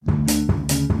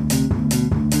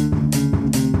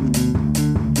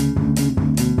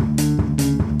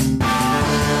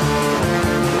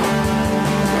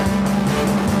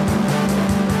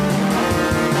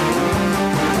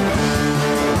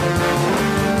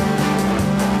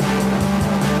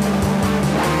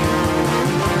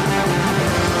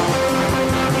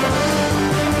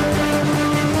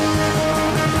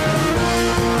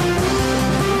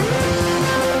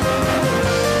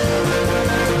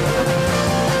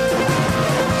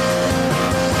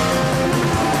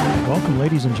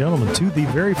ladies and gentlemen, to the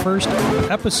very first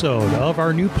episode of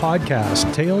our new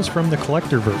podcast, Tales from the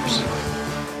Collectorverse.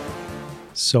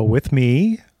 So with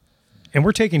me, and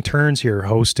we're taking turns here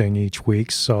hosting each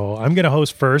week, so I'm going to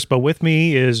host first, but with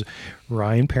me is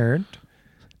Ryan Parent.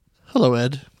 Hello,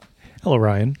 Ed. Hello,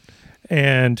 Ryan.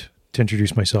 And to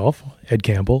introduce myself, Ed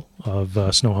Campbell of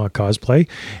Snowhawk Cosplay.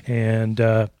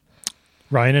 And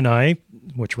Ryan and I,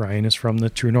 which Ryan is from the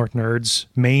True North Nerds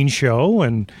main show,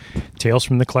 and Tales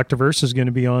from the Collectorverse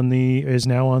is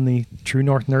now on the True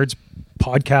North Nerds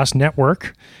podcast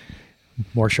network.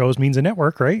 More shows means a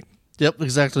network, right? Yep,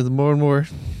 exactly. The more and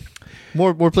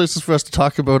more places for us to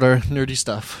talk about our nerdy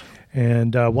stuff.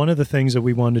 And one of the things that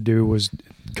we wanted to do was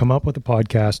come up with a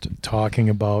podcast talking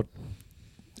about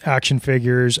action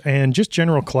figures and just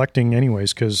general collecting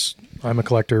anyways, because I'm a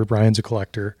collector, Brian's a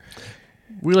collector.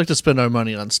 We like to spend our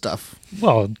money on stuff.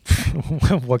 Well,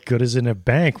 what good is it in a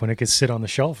bank when it can sit on the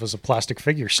shelf as a plastic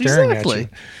figure staring at you?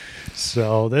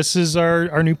 So this is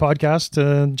our new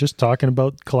podcast, just talking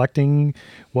about collecting,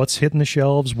 what's hitting the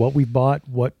shelves, what we bought,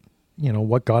 what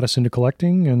got us into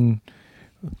collecting, and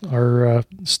our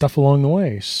stuff along the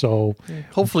way. So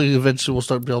hopefully eventually we'll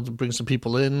start be able to bring some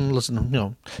people in,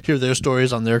 listen, hear their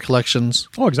stories on their collections.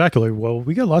 Oh, exactly. Well,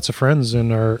 we got lots of friends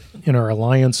in our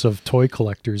alliance of toy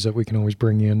collectors that we can always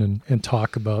bring in and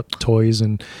talk about toys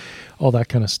and all that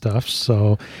kind of stuff.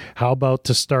 So how about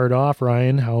to start off,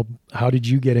 Ryan, how did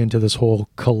you get into this whole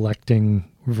collecting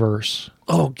verse?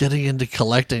 Oh, getting into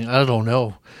collecting. I don't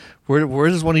know. Where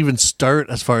does one even start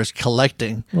as far as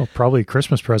collecting? Well, probably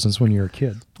Christmas presents when you were a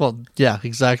kid. Well, yeah,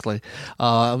 exactly.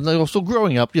 So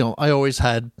growing up, I always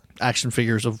had action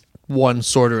figures of one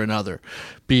sort or another,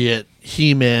 be it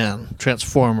He-Man,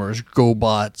 Transformers,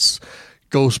 GoBots,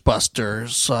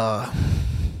 Ghostbusters.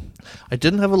 I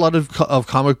didn't have a lot of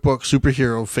comic book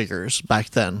superhero figures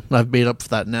back then. I've made up for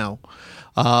that now.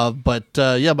 But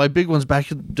my big ones back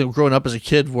growing up as a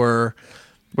kid were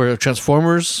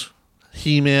Transformers,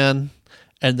 He-Man,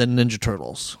 and then Ninja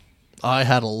Turtles. I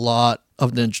had a lot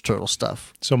of Ninja Turtle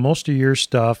stuff. So most of your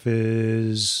stuff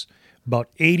is about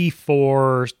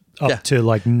 84 up to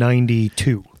like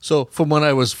 92. So from when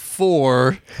I was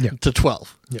 4 to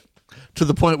 12. Yeah. To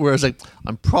the point where I was like,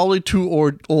 I'm probably too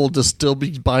old to still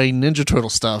be buying Ninja Turtle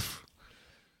stuff.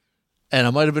 And I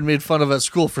might have been made fun of at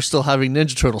school for still having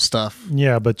Ninja Turtle stuff.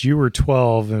 Yeah, but you were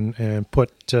 12 and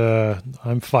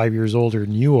I'm 5 years older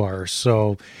than you are.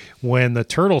 So when the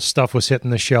Turtle stuff was hitting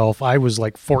the shelf, I was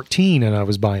like 14 and I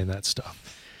was buying that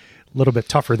stuff. A little bit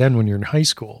tougher then when you're in high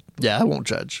school. Yeah, I won't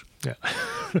judge. Yeah.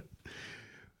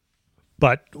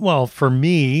 But, well, for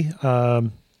me,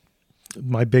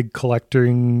 my big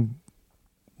collecting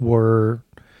were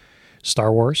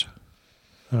Star Wars.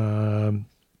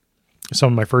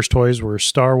 Some of my first toys were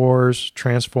Star Wars,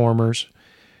 Transformers,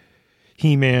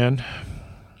 He-Man,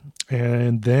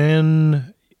 and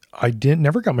then I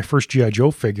never got my first G.I.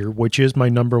 Joe figure, which is my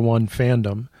number one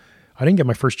fandom. I didn't get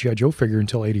my first G.I. Joe figure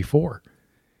until 84.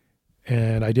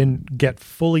 And I didn't get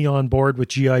fully on board with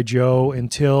G.I. Joe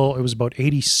until it was about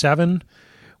 87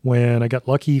 when I got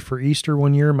lucky for Easter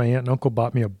one year. My aunt and uncle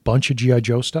bought me a bunch of G.I.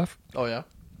 Joe stuff. Oh, yeah?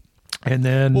 And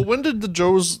then, well, when did the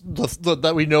Joes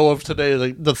that we know of today,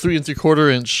 like the 3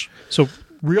 3/4 inch? So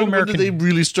when did they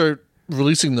really start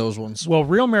releasing those ones? Well,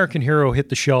 Real American Hero hit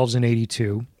the shelves in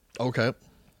 82. Okay.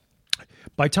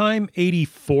 By time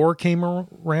 84 came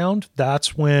around,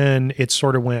 that's when it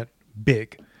sort of went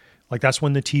big. Like that's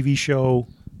when the TV show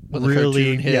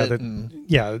really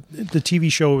the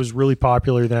TV show was really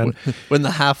popular then. When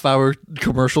the half-hour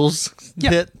commercials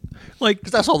hit. Like,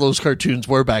 that's all those cartoons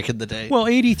were back in the day. Well,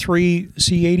 83,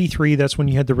 that's when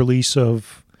you had the release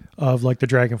of like the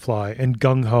Dragonfly and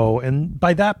Gung Ho. And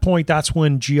by that point, that's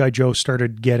when G.I. Joe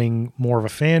started getting more of a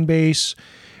fan base.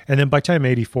 And then by time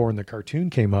 84 and the cartoon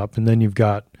came up, and then you've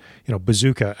got,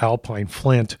 Bazooka, Alpine,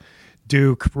 Flint,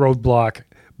 Duke, Roadblock,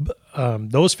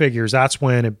 those figures, that's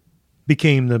when it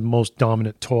became the most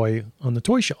dominant toy on the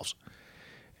toy shelves.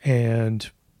 And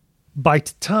by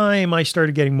the time I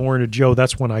started getting more into Joe,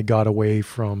 that's when I got away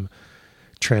from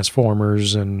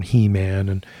Transformers and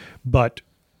He-Man. But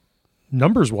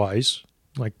numbers wise,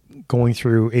 like going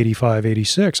through 85,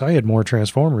 86, I had more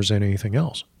Transformers than anything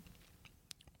else.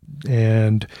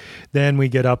 And then we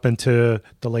get up into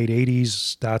the late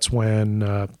 80s. That's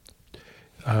when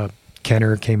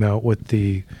Kenner came out with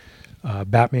the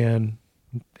Batman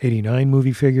 89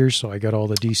 movie figures, so I got all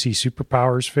the DC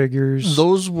Superpowers figures.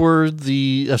 Those were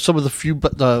some of the few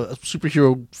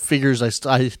superhero figures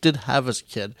I did have as a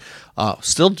kid.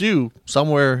 Still do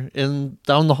somewhere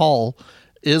down the hall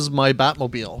is my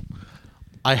Batmobile.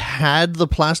 I had the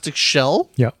plastic shell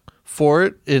for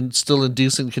it and still in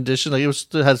decent condition. Like it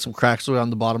still had some cracks around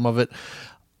the bottom of it.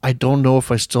 I don't know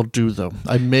if I still do though.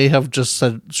 I may have just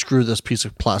said screw this piece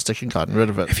of plastic and gotten rid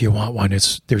of it. If you want one,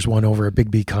 there's one over at Big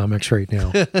B Comics right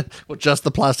now. Well, just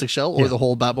the plastic shell or the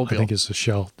whole Batmobile? I think it's the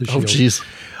shell. The oh, jeez.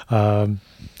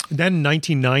 Then in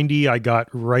 1990, I got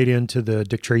right into the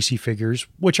Dick Tracy figures,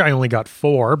 which I only got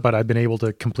 4, but I've been able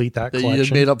to complete that collection.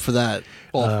 You made up for that.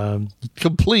 Well,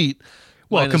 complete.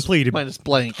 Well, minus, completed. Minus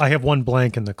blank. I have 1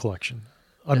 blank in the collection.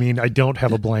 I mean, I don't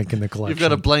have a blank in the collection. You've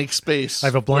got a blank space. I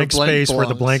have a blank space where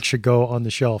the blank should go on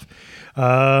the shelf.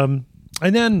 And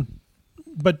then,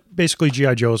 but basically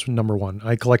G.I. Joe is number 1.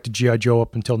 I collected G.I. Joe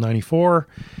up until 94.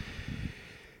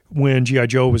 When G.I.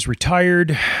 Joe was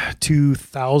retired,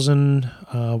 2000,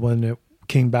 when it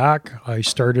came back, I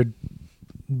started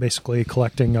basically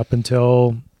collecting up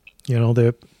until,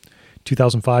 the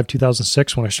 2005,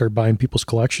 2006 when I started buying people's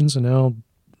collections. And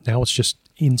now it's just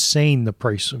insane, the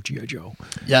price of G.I. Joe.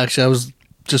 Yeah, actually, I was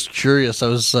just curious. I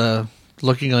was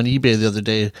looking on eBay the other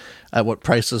day at what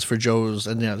prices for Joes,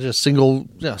 and just single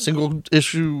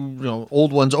issue,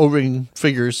 old ones, O-ring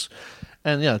figures,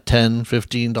 and $10,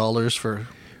 $15 for.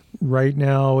 Right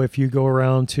now, if you go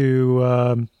around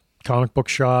to comic book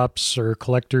shops or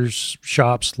collectors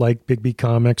shops like Big B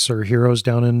Comics or Heroes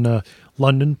down in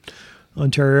London,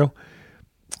 Ontario,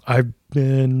 I've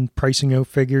been pricing out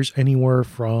figures anywhere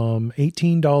from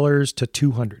 $18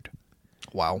 to $200.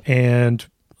 Wow. And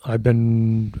I've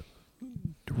been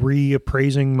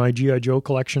reappraising my G.I. Joe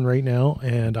collection right now,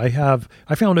 and I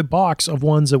found a box of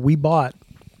ones that we bought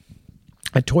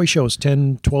at toy shows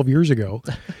 10, 12 years ago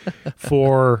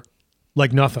for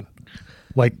like nothing.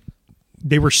 Like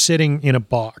they were sitting in a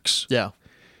box. Yeah.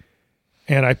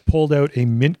 And I pulled out a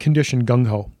mint condition Gung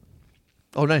Ho.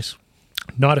 Oh, nice.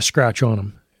 Not a scratch on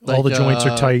them. Like, all the joints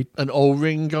are tight. An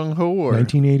O-ring Gung Ho or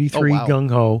 1983 Gung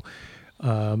Ho.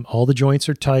 All the joints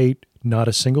are tight. Not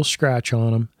a single scratch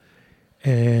on them.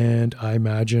 And I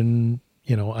imagine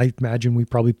we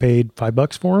probably paid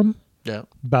 $5 for them. Yeah.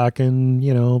 Back in,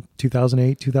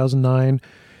 2008, 2009.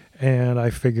 And I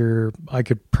figure I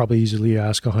could probably easily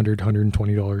ask $100,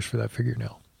 $120 for that figure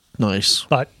now. Nice.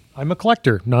 But I'm a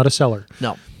collector, not a seller.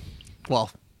 No. Well,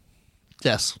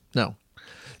 yes. No.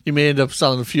 You may end up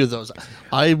selling a few of those.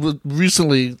 I had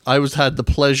the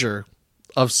pleasure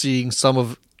of seeing some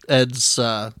of Ed's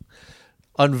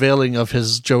unveiling of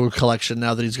his Joe collection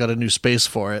now that he's got a new space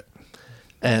for it.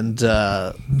 And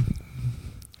if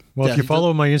you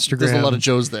follow my Instagram, there's a lot of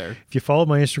Joes there. If you follow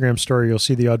my Instagram story, you'll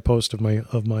see the odd post of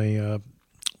my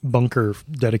bunker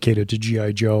dedicated to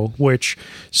G.I. Joe, which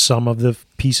some of the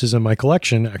pieces in my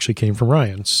collection actually came from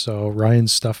Ryan. So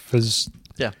Ryan's stuff is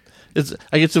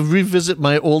I get to revisit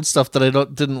my old stuff that I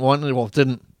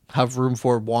didn't have room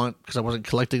for because I wasn't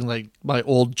collecting like my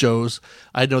old Joes.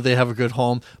 I know they have a good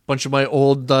home. A bunch of my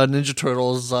old Ninja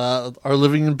Turtles are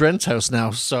living in Brent's house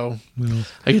now, so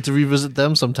I get to revisit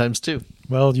them sometimes too.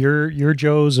 Well, your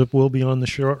Joes will be on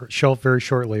the shelf very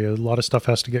shortly. A lot of stuff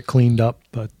has to get cleaned up,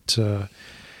 but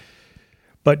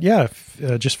yeah,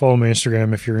 just follow my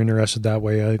Instagram if you're interested that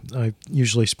way. I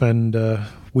usually spend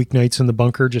weeknights in the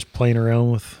bunker just playing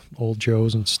around with old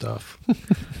Joes and stuff.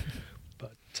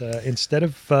 But instead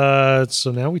of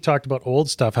so now we talked about old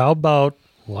stuff. How about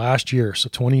last year? So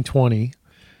 2020,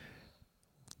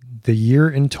 the year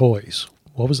in toys.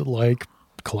 What was it like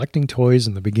collecting toys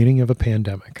in the beginning of a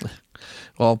pandemic?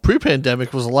 Well,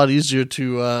 pre-pandemic was a lot easier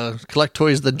to collect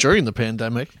toys than during the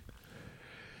pandemic.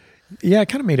 Yeah, it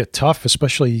kind of made it tough,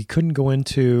 especially you couldn't go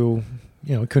into,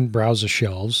 couldn't browse the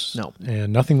shelves. No.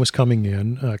 And nothing was coming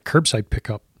in. Curbside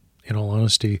pickup, in all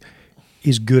honesty,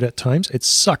 is good at times. It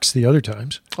sucks the other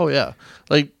times. Oh, yeah.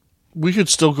 Like, we could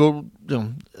still go,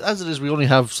 as it is, we only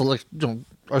have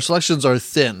our selections are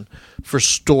thin for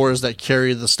stores that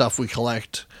carry the stuff we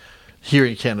collect here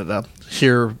in Canada,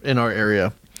 here in our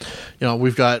area.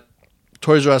 We've got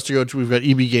Toys R Us to go to, we've got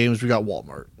EB Games, we've got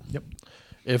Walmart. Yep.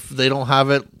 If they don't have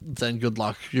it, then good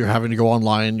luck. You're having to go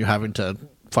online. You're having to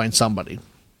find somebody,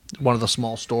 one of the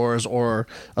small stores or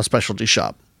a specialty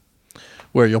shop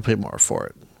where you'll pay more for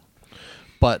it.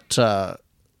 But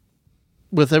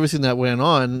with everything that went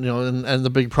on, and the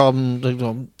big problem,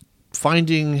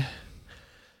 doing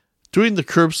the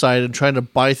curbside and trying to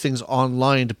buy things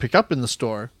online to pick up in the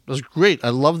store was great. I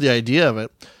love the idea of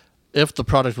it if the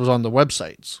product was on the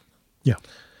websites. Yeah.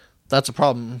 That's a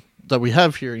problem that we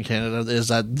have here in Canada, is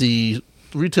that the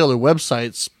retailer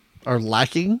websites are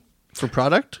lacking for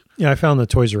product. Yeah, I found the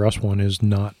Toys R Us one is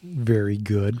not very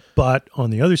good. But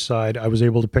on the other side, I was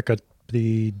able to pick up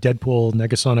the Deadpool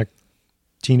Negasonic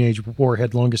Teenage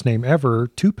Warhead Longest Name Ever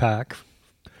 2-pack.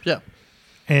 Yeah.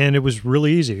 And it was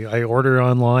really easy. I ordered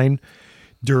online,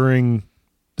 during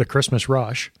the Christmas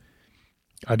rush.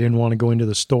 I didn't want to go into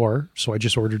the store, so I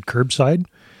just ordered curbside.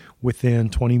 Within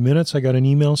 20 minutes, I got an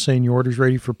email saying your order's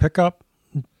ready for pickup.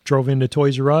 Drove into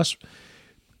Toys R Us,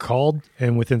 called,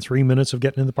 and within 3 minutes of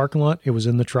getting in the parking lot, it was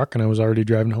in the truck, and I was already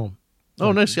driving home.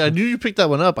 Oh, nice. Yeah, I knew you picked that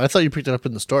one up. I thought you picked it up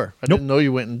in the store. I didn't know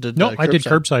you went and did No, I did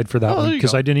curbside for that one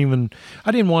because go. I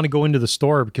didn't want to go into the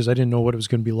store because I didn't know what it was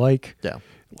going to be like. Yeah.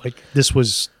 Like this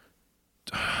was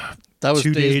That was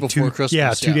days before Christmas.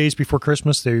 Yeah, 2 days before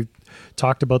Christmas. They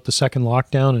talked about the second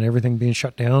lockdown and everything being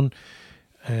shut down,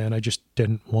 and I just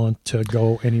didn't want to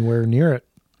go anywhere near it.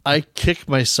 I kicked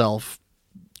myself.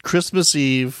 Christmas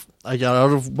Eve, I got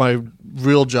out of my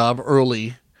real job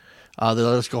early. They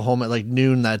let us go home at like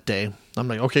noon that day. I'm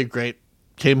like, okay, great.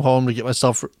 Came home to get my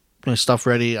stuff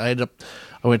ready. I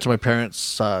went to my parents.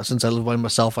 Since I live by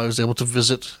myself, I was able to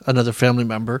visit another family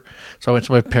member. So I went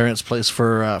to my parents' place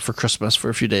for Christmas for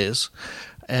a few days.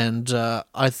 And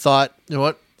I thought, you know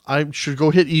what? I should go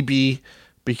hit EB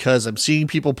because I'm seeing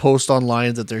people post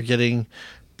online that they're getting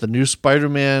the new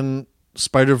Spider-Man,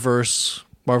 Spider-Verse,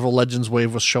 Marvel Legends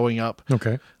wave was showing up.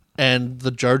 Okay. And the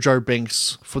Jar Jar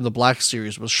Binks from the Black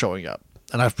series was showing up.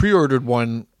 And I've pre-ordered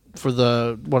one for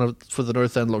the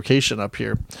North End location up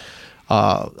here.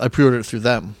 I pre-ordered it through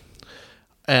them.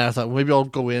 And I thought, well, maybe I'll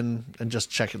go in and just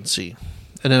check and see.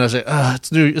 And then I was like,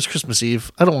 it's Christmas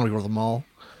Eve. I don't want to go to the mall.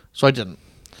 So I didn't.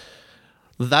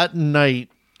 That night,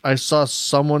 I saw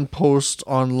someone post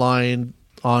online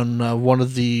on one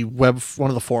of the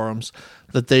forums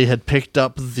that they had picked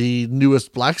up the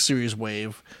newest Black Series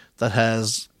wave that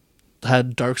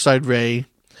had Darkseid Ray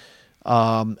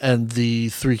and the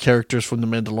 3 characters from The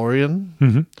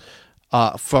Mandalorian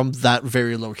from that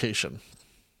very location.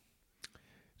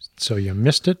 So you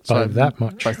missed it by that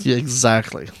much. Yeah,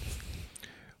 exactly.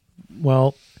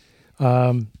 Well,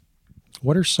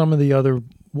 what are some of the other...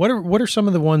 What are some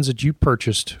of the ones that you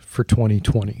purchased for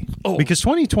 2020? Oh. Because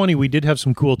 2020 we did have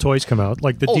some cool toys come out,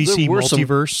 like the DC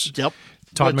Multiverse. Yep.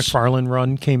 Todd McFarlane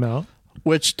run came out.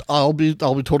 Which I'll be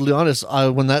totally honest.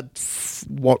 When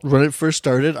it first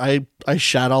started, I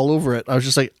shat all over it. I was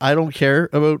just like, I don't care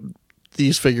about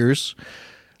these figures.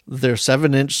 They're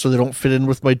 7-inch, so they don't fit in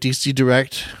with my DC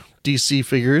Direct DC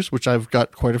figures, which I've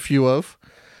got quite a few of.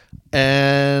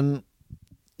 And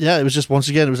yeah, it was just, once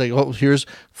again, it was like, oh, here's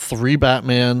 3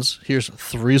 Batmans, here's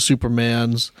 3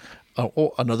 Supermans,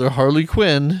 another Harley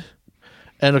Quinn,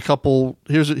 and a couple.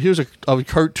 Here's a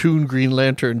cartoon Green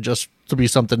Lantern just to be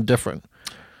something different.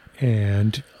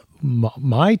 And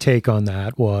my take on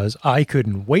that was I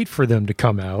couldn't wait for them to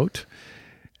come out.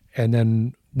 And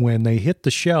then when they hit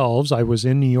the shelves, I was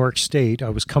in New York State. I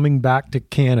was coming back to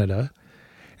Canada,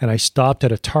 and I stopped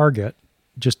at a Target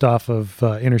just off of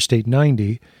Interstate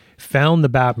 90, found the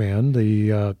Batman,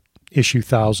 the issue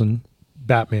 1000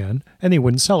 Batman, and they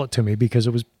wouldn't sell it to me because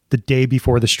it was the day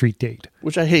before the street date.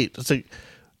 Which I hate. It's like,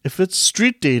 if it's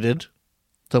street dated,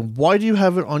 then why do you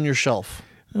have it on your shelf?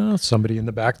 Somebody in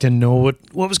the back didn't know what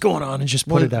was going on and just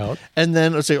put it out. And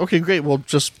then it's like, okay, great. Well,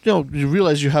 just, you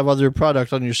realize you have other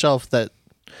product on your shelf that,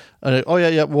 oh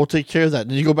yeah, we'll take care of that.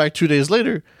 And you go back 2 days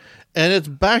later, and it's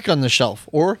back on the shelf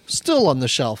or still on the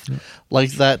shelf,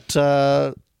 like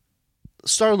that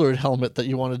Star-Lord helmet that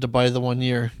you wanted to buy the one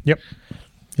year. Yep.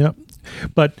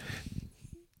 But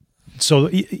so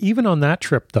even on that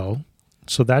trip, though,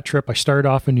 I started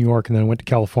off in New York and then I went to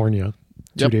California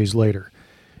 2 days later.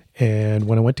 And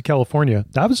when I went to California,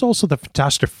 that was also the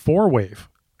Fantastic Four wave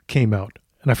came out.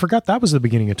 And I forgot that was the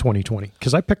beginning of 2020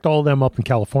 because I picked all of them up in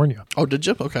California. Oh, did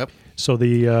you? Okay. So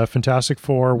the Fantastic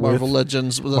Four Marvel with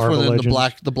Legends, that's Marvel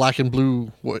Legends. the black and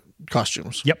blue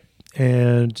costumes. Yep.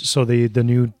 And so the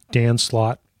new Dan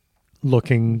Slott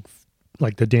looking,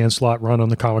 like the Dan Slott run on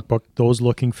the comic book, those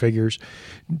looking figures,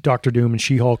 Doctor Doom and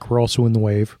She-Hulk were also in the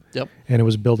wave. Yep. And it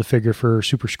was a Build-A-Figure for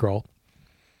Super Skrull.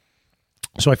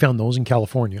 So I found those in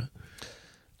California.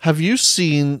 Have you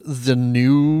seen the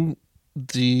new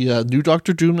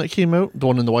Doctor Doom that came out, the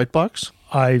one in the white box?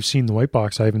 I've seen the white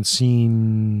box. I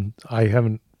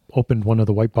haven't opened one of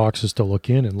the white boxes to look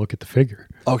in and look at the figure.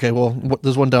 Okay, well,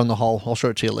 there's one down the hall. I'll show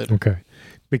it to you later. Okay.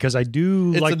 Because it's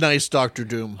a nice Doctor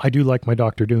Doom. I do like my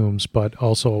Doctor Dooms, but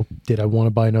also, did I want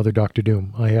to buy another Doctor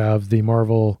Doom? I have the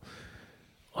Marvel.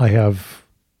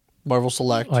 Marvel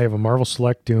Select. I have a Marvel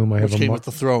Select Doom. Which came with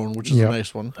the throne, which is a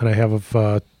nice one. And I have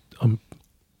a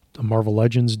Marvel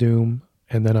Legends Doom,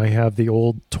 and then I have the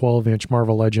old 12-inch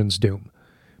Marvel Legends Doom.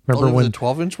 Remember when the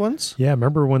 12-inch ones? Yeah,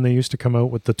 remember when they used to come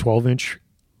out with the 12-inch?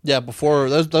 Yeah, before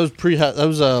that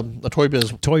was a Toy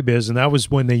Biz. Toy Biz, and that was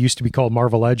when they used to be called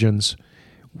Marvel Legends.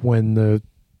 When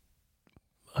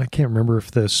I can't remember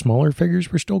if the smaller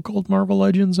figures were still called Marvel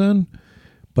Legends then,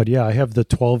 But yeah, I have the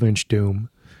 12-inch Doom,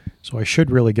 so I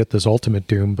should really get this Ultimate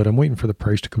Doom, but I'm waiting for the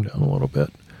price to come down a little bit.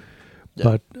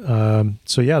 Yeah. But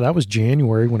so yeah, that was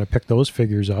January when I picked those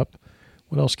figures up.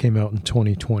 What else came out in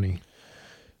 2020?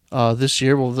 This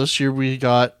year we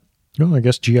got. No, I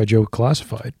guess G.I. Joe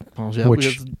Classified,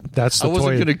 which that's the I wasn't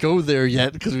toy. going to go there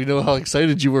yet because we know how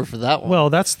excited you were for that one. Well,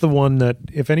 that's the one that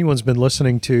if anyone's been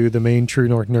listening to the main True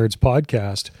North Nerds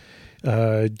podcast,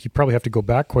 you probably have to go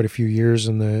back quite a few years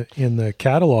in the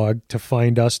catalog to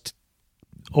find us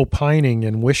opining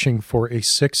and wishing for a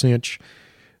 6-inch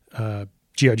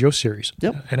G.I. Joe series.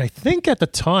 Yep. And I think at the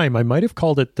time I might have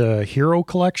called it the Hero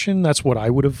Collection. That's what I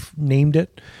would have named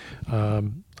it.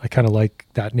 I kind of like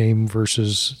that name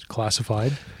versus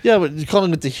Classified. Yeah, but you're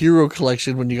calling it the Hero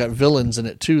Collection when you got villains in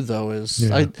it too, though.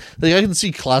 I can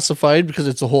see Classified because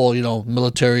it's a whole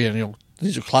military and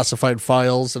these are classified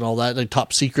files and all that, like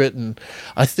top secret. And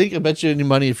I bet you any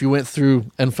money if you went through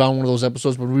and found one of those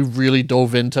episodes when we really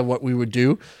dove into what we would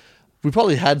do, we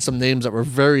probably had some names that were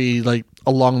very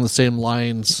along the same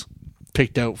lines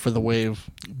picked out for the wave,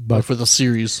 but for the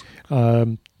series.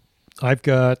 I've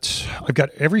got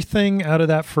everything out of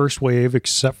that first wave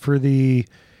except for the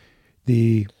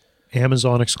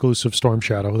Amazon exclusive Storm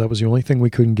Shadow. That was the only thing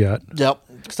we couldn't get. Yep,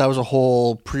 because that was a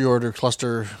whole pre-order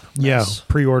cluster mess. Yeah,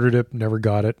 pre-ordered it, never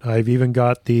got it. I've even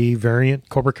got the variant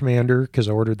Cobra Commander because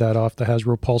I ordered that off the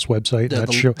Hasbro Pulse website. Yeah,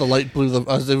 the light blue,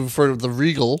 as they refer to the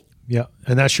Regal. Yeah,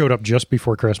 and that showed up just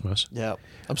before Christmas. Yeah,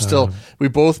 we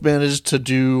both managed to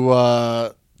do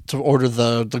to order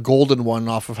the golden one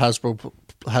off of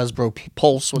Hasbro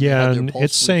Pulse. Yeah, and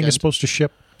it's saying it's supposed to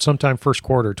ship sometime first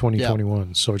quarter 2021,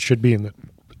 yeah. So it should be in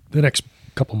the next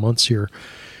couple months here.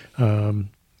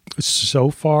 So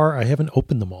far, I haven't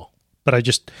opened them all, but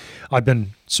I've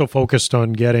been so focused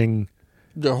on getting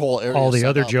their whole area all the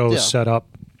other Joes set up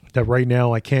that right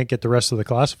now I can't get the rest of the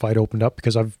Classified opened up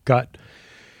because I've got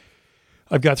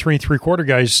 3 3/4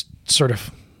 guys sort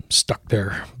of stuck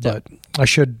there. But I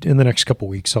should, in the next couple of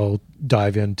weeks, I'll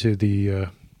dive into the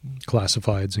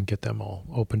Classifieds and get them all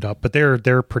opened up. But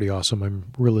they're pretty awesome. I'm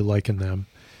really liking them.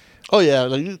 Oh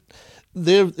yeah,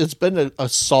 it's been a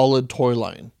solid toy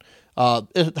line.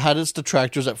 It had its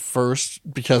detractors at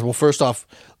first because, well, first off,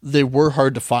 they were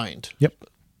hard to find. Yep.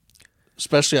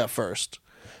 Especially at first.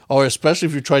 Or especially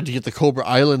if you tried to get the Cobra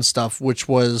Island stuff, which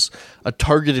was a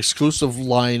Target exclusive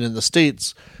line in the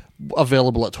States,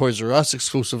 available at Toys R Us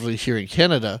exclusively here in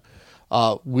Canada.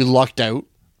 We lucked out.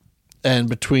 And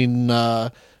between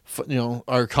our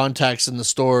contacts in the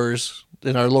stores,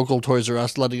 in our local Toys R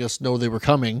Us, letting us know they were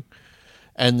coming,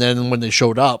 and then when they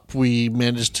showed up, we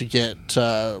managed to get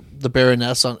the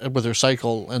Baroness with her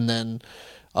cycle, and then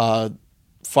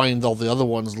find all the other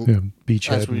ones. Yeah,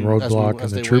 Beachhead and Roadblock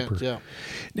and the Trooper. Yeah.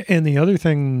 And the other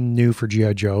thing new for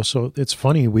G.I. Joe, so it's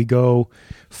funny, we go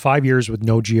 5 years with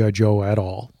no G.I. Joe at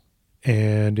all.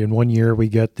 And in 1 year, we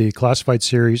get the Classified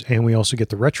series, and we also get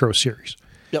the Retro series.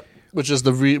 Yep, which is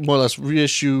the more or less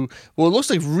reissue. Well, it looks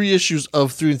like reissues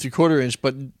of 3 3/4 inch,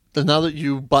 but now that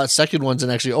you bought second ones and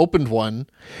actually opened one,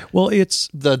 well, it's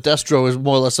the Destro is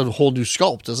more or less a whole new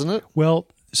sculpt, isn't it? Well,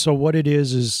 so what it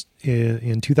is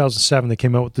in 2007 they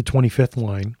came out with the 25th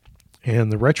line,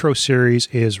 and the Retro series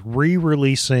is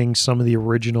re-releasing some of the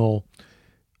original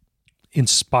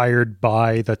inspired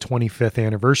by the 25th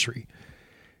anniversary.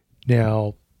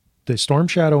 Now, the Storm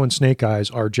Shadow and Snake Eyes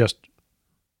are just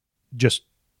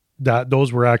that.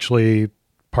 Those were actually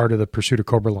part of the Pursuit of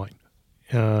Cobra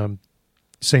line.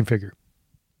 Same figure.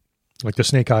 Like the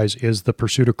Snake Eyes is the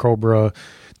Pursuit of Cobra,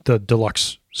 the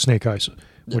deluxe Snake Eyes,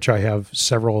 which I have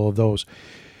several of those.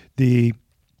 The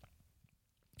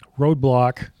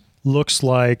Roadblock looks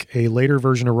like a later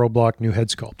version of Roadblock, new head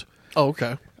sculpt. Oh,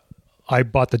 okay. I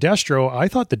bought the Destro. I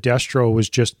thought the Destro was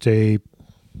just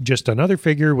another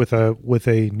figure with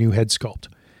a new head sculpt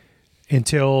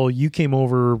until you came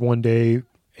over one day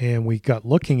and we got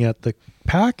looking at the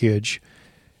package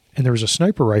and there was a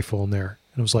sniper rifle in there.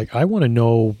 And I was like, I want to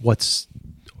know what's...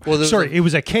 Well, sorry, it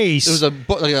was a case. It was like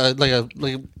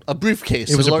a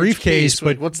briefcase. It was a briefcase,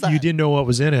 but what's that? You didn't know what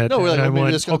was in it. No, and I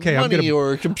went, okay, I'm going to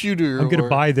or a computer. I'm going to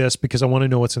buy this because I want to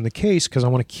know what's in the case because I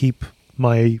want to keep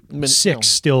my 6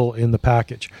 still in the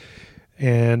package.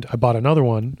 And I bought another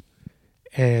one,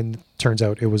 and turns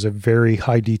out it was a very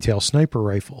high detail sniper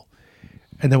rifle.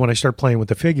 And then when I start playing with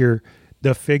the figure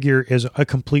is a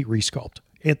complete resculpt.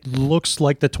 It looks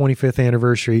like the 25th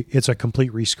anniversary. It's a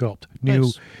complete resculpt.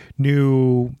 New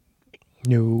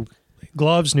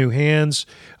gloves, new hands,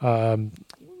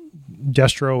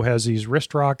 Destro has these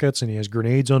wrist rockets and he has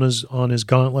grenades on his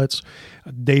gauntlets.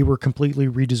 They were completely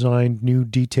redesigned, new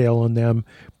detail on them,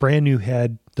 brand new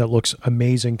head that looks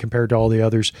amazing compared to all the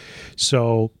others.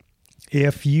 So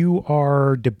if you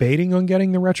are debating on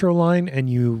getting the retro line and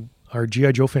you are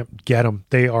G.I. Joe fan, get them.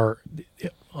 They are,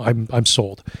 I'm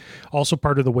sold. Also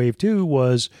part of the wave 2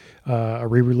 was a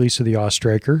re-release of the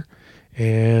Ostriker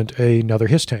and another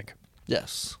HISS tank.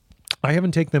 Yes. I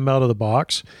haven't taken them out of the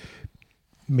box.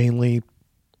 Mainly,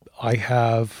 I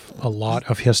have a lot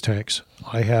of HISS tanks.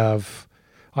 I have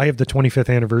the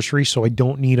 25th anniversary, so I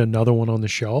don't need another one on the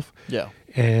shelf. Yeah.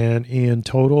 And in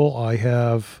total, I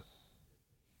have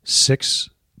I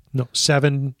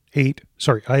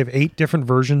have 8 different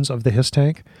versions of the HISS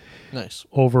tank. Nice.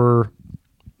 Over,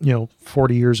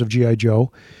 40 years of G.I.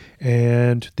 Joe.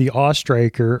 And the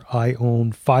Ostriker, I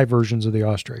own 5 versions of the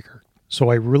Ostriker. So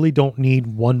I really don't need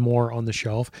one more on the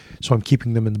shelf, so I'm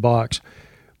keeping them in the box.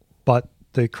 But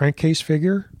the crankcase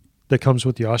figure that comes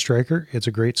with the Ostriker, it's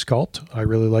a great sculpt. I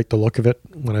really like the look of it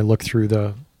when I look through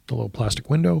the little plastic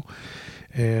window.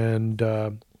 And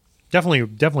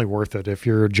definitely worth it if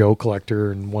you're a Joe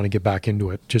collector and want to get back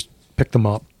into it. Just pick them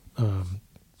up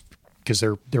because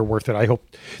they're worth it. I hope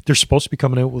they're supposed to be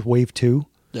coming out with Wave 2.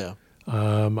 Yeah.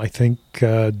 I think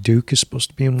Duke is supposed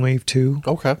to be in Wave 2.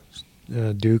 Okay.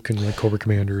 Duke and like Cobra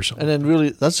Commander or something. And then really,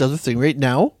 that's the other thing. Right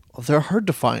now, they're hard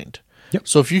to find. Yep.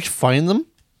 So if you find them,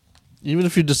 even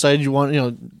if you decide you want,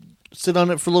 sit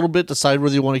on it for a little bit, decide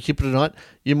whether you want to keep it or not,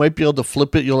 you might be able to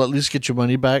flip it. You'll at least get your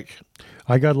money back.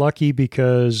 I got lucky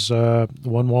because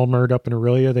one Walmart up in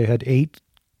Aurelia, they had 8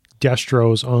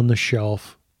 Destros on the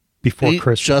shelf before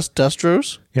Christmas. Just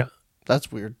Destros? Yeah.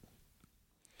 That's weird.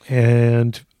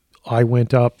 And I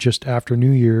went up just after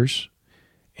New Year's,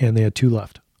 and they had 2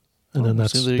 left. And then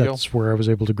that's where I was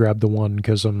able to grab the one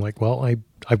because I'm like, well, I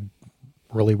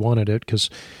really wanted it because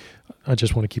I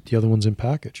just want to keep the other ones in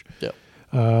package. Yeah.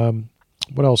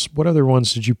 What else? What other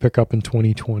ones did you pick up in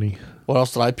 2020? What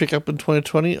else did I pick up in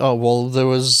 2020? Oh, well, there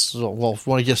was, if you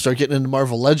want to start getting into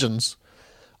Marvel Legends,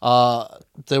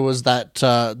 there was that,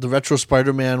 the Retro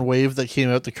Spider-Man wave that came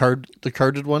out, the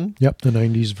carded one. Yep, the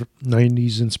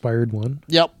 90s inspired one.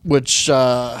 Yep, which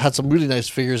had some really nice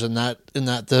figures in that.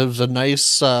 There was a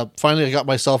nice, finally I got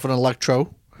myself an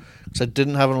Electro. Because I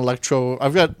didn't have an Electro.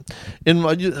 I've got,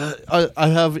 I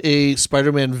have a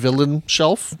Spider-Man villain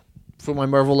shelf for my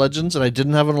Marvel Legends, and I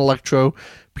didn't have an Electro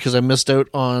because I missed out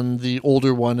on the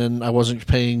older one, and I wasn't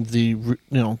paying the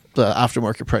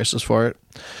aftermarket prices for it.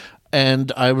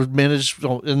 And I would manage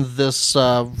in this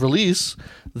release,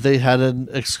 they had an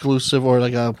exclusive, or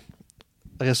I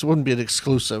guess it wouldn't be an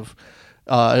exclusive.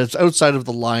 It's outside of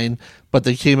the line, but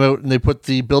they came out and they put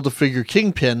the Build-A-Figure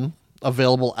Kingpin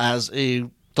available as a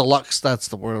deluxe. That's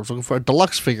the word I was looking for, a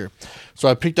deluxe figure. So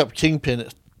I picked up Kingpin.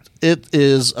 It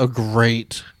is a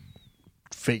great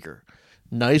figure.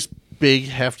 Nice, big,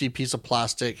 hefty piece of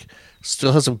plastic.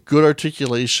 Still has some good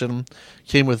articulation.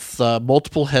 Came with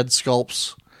multiple head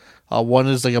sculpts. One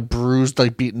is like a bruised,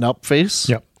 like beaten up face.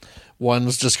 Yep.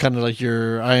 One's just kind of like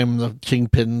your I am the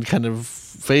Kingpin kind of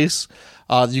face.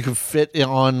 You can fit it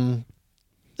on.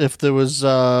 If there was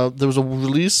a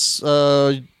release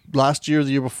last year,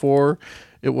 the year before,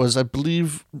 it was, I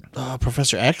believe,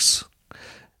 Professor X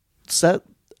set,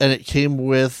 and it came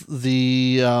with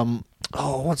the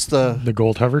what's the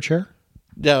gold hover chair?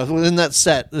 Yeah, in that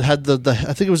set it had the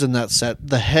I think it was in that set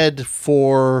the head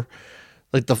for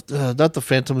like the not the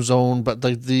Phantom Zone, but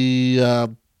like the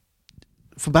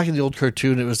from back in the old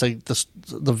cartoon, it was like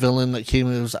the villain that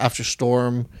came. It was after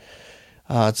Storm.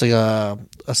 It's like a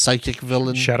psychic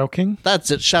villain. Shadow King?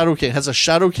 That's it. Shadow King has a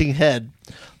Shadow King head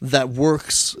that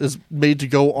is made to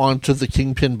go onto the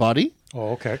Kingpin body.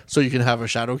 Oh, okay. So you can have a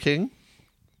Shadow King.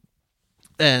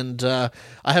 And I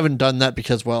haven't done that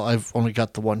because, well, I've only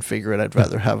got the one figure, and I'd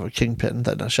rather have a Kingpin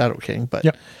than a Shadow King. But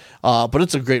yep. But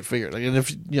it's a great figure. Like, and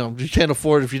if you can't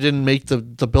afford, if you didn't make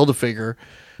the Build-A-Figure,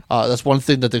 that's one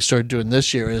thing that they started doing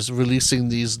this year is releasing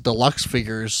these deluxe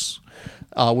figures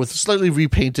with slightly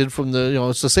repainted from the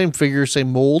it's the same figure,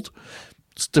 same mold,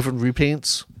 it's different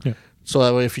repaints. Yeah. So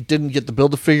that way, if you didn't get the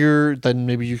Build-A-Figure, then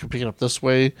maybe you can pick it up this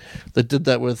way. They did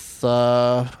that with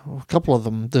a couple of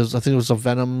them. I think it was a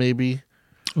Venom, maybe.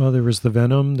 Well, there was the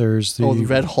Venom. There's the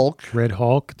Red Hulk. Red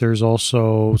Hulk. There's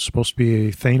also supposed to be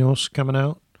a Thanos coming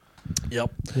out.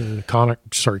 Yep. The comic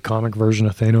version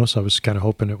of Thanos. I was kind of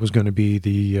hoping it was going to be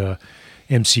the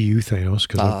MCU Thanos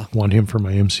because I want him for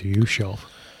my MCU shelf.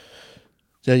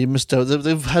 Yeah, you missed out.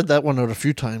 They've had that one out a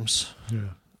few times.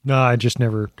 Yeah. No, I just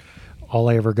never. All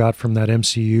I ever got from that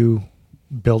MCU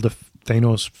build a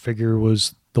Thanos figure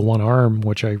was the one arm,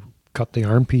 which I cut the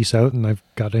arm piece out, and I've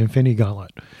got an Infinity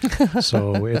Gauntlet.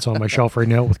 So it's on my shelf right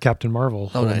now with Captain Marvel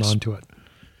holding on to it.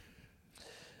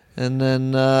 And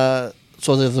then,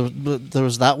 so there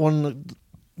was that one.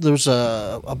 There was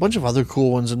a bunch of other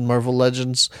cool ones in Marvel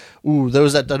Legends. Ooh, there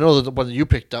was that. I know the one that you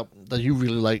picked up that you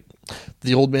really like,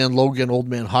 the Old Man Logan, Old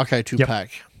Man Hawkeye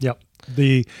 2-pack. Yep.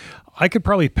 I could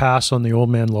probably pass on the Old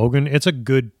Man Logan. It's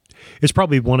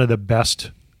probably one of the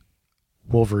best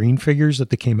Wolverine figures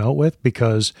that they came out with,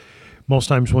 because most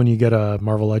times when you get a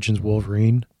Marvel Legends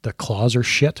Wolverine, the claws are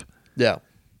shit. Yeah.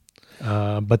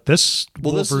 But this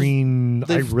Wolverine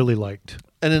I really liked.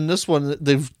 And in this one,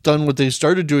 they've done what they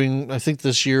started doing, I think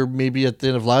this year, maybe at the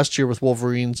end of last year with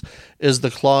Wolverines, is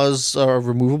the claws are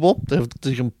removable.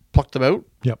 They can pluck them out.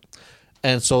 Yep.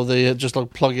 And so they just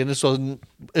plug in. So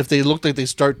if they look like they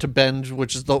start to bend,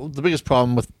 which is the biggest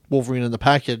problem with Wolverine in the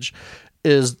package,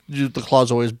 is the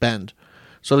claws always bend.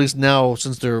 So at least now,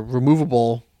 since they're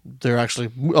removable, they're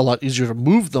actually a lot easier to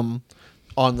move them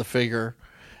on the figure.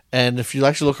 And if you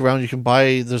actually look around, you can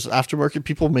buy, there's aftermarket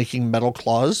people making metal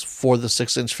claws for the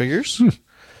 6-inch figures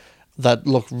that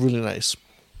look really nice.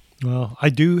 Well, I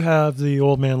do have the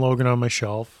Old Man Logan on my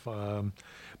shelf,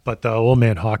 but the Old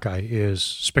Man Hawkeye is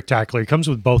spectacular. It comes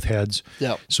with both heads.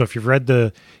 Yeah. So if you've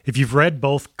read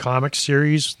both comic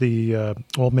series, the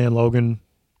Old Man Logan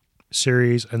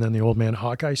series and then the Old Man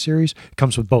Hawkeye series, it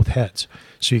comes with both heads.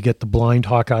 So you get the blind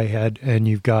Hawkeye head, and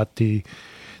you've got the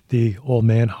Old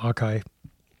Man Hawkeye.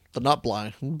 But not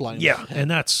blind. Yeah,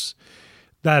 and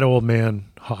that Old Man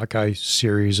Hawkeye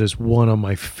series is one of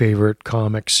my favorite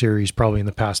comic series probably in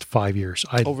the past 5 years.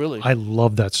 Oh, really? I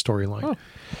love that storyline. Oh.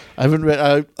 I haven't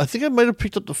read. I think I might have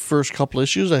picked up the first couple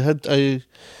issues. I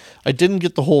didn't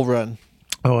get the whole run.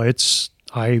 Oh,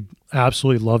 I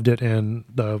absolutely loved it. And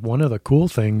one of the cool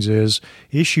things is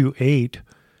issue 8,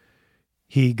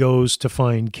 he goes to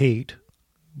find Kate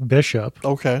Bishop.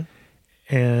 Okay.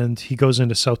 And he goes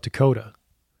into South Dakota.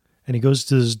 And he goes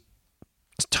to this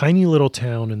tiny little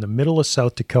town in the middle of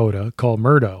South Dakota called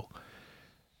Murdo.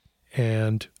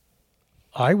 And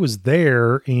I was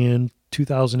there in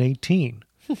 2018.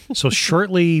 So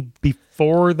shortly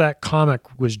before that comic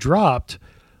was dropped,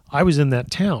 I was in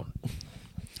that town,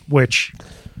 which,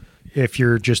 if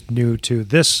you're just new to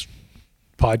this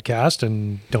podcast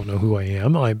and don't know who I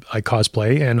am, I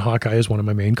cosplay, and Hawkeye is one of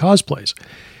my main cosplays.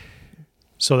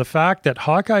 So the fact that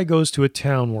Hawkeye goes to a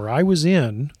town where I was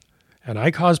in, and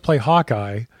I cosplay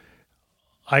Hawkeye,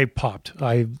 I popped.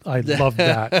 I loved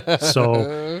that.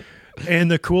 So,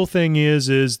 and the cool thing is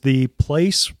the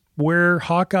place where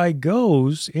Hawkeye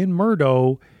goes in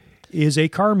Murdo is a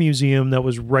car museum that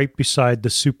was right beside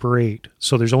the Super 8.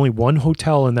 So there's only one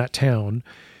hotel in that town,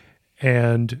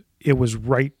 and it was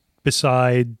right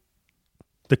beside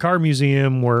the car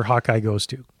museum where Hawkeye goes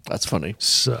to. That's funny.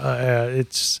 So,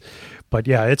 but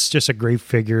yeah, it's just a great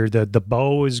figure. The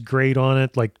bow is great on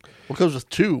it. Like, it comes with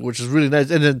 2, which is really nice.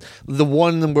 And then the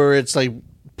one where it's like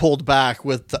pulled back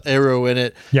with the arrow in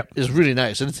it is really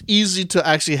nice. And it's easy to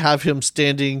actually have him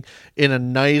standing in a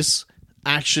nice,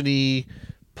 actiony,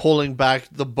 pulling back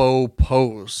the bow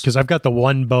pose. Because I've got the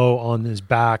one bow on his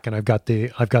back, and I've got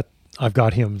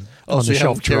him on the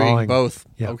shelf drawing both.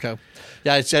 Yeah. Okay.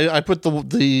 Yeah, I put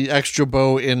the extra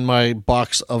bow in my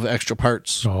box of extra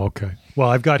parts. Oh, okay. Well,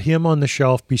 I've got him on the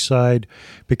shelf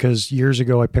because years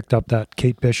ago I picked up that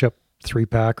Kate Bishop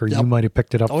 3-pack, or you might have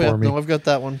picked it up for me. No, I've got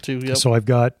that one too. Yep. So I've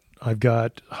got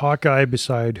Hawkeye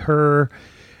beside her,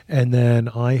 and then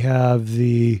I have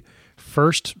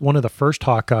one of the first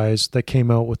Hawkeyes that came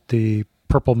out with the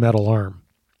purple metal arm.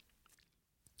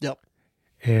 Yep.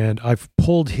 And I've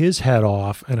pulled his head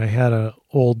off, and I had an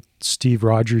old Steve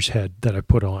Rogers head that I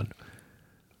put on.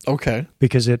 Okay.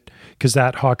 Because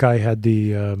that Hawkeye had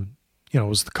the it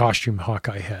was the costume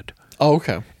Hawkeye head. Oh,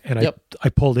 okay. And I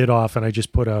pulled it off, and I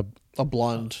just put a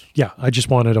blonde. Yeah, I just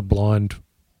wanted a blonde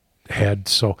head.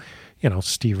 So,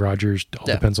 Steve Rogers, all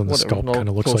depends on the sculpt. Kind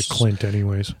of looks like Clint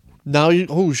anyways. Now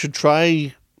you should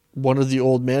try one of the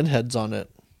Old Man heads on it.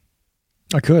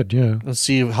 I could, yeah. And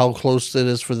see how close it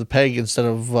is for the peg instead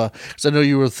of... Because I know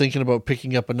you were thinking about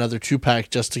picking up another 2-pack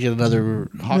just to get another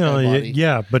Hawkeye body.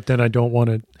 Yeah, but then I don't want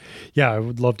to... Yeah, I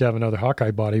would love to have another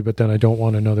Hawkeye body, but then I don't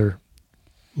want another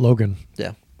Logan.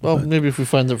 Yeah. Well, maybe if we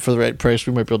find it for the right price,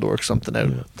 we might be able to work something out.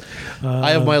 Yeah. I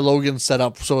have my Logan set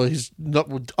up so he's not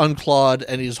unclawed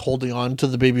and he's holding on to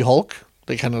the Baby Hulk.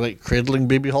 They kind of like cradling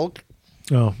Baby Hulk.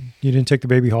 Oh, you didn't take the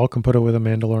Baby Hulk and put it with a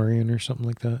Mandalorian or something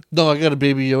like that? No, I got a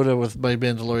Baby Yoda with my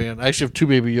Mandalorian. I actually have 2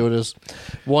 Baby Yodas.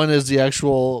 One is the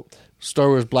actual Star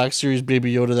Wars Black Series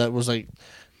Baby Yoda that was like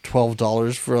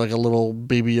 $12 for like a little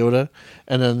Baby Yoda.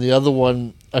 And then the other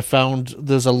one, I found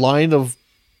there's a line of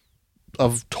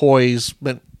of toys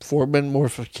meant more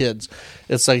for kids.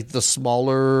 It's like the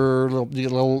smaller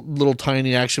little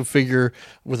tiny action figure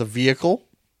with a vehicle.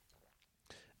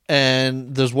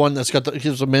 And there's one that's got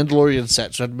here's a Mandalorian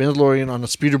set. So I had Mandalorian on a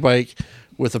speeder bike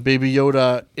with a Baby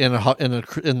Yoda in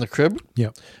the crib. Yeah.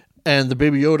 And the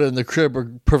Baby Yoda and the crib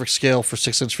are perfect scale for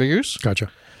 6-inch figures.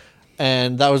 Gotcha.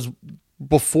 And that was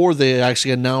before they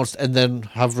actually announced and then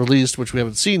have released, which we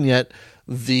haven't seen yet,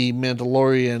 the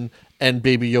Mandalorian and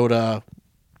Baby Yoda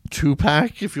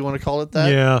 2-pack, if you want to call it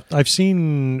that. Yeah, I've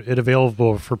seen it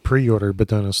available for pre-order, but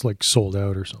then it's like sold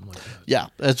out or something like that. Yeah,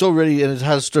 it's already, and it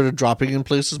has started dropping in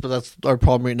places, but that's our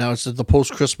problem right now. It's that the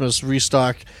post-Christmas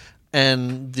restock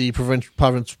and the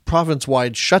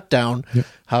province-wide shutdown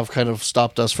have kind of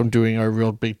stopped us from doing our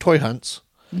real big toy hunts.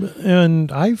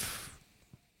 And I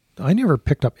never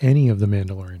picked up any of the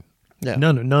Mandalorian. Yeah.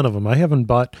 None of them. I haven't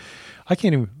bought. I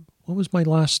can't even. What was my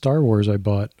last Star Wars I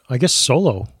bought? I guess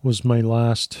Solo was my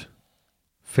last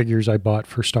figures I bought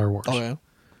for Star Wars. Okay.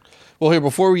 Well, here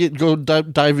before we go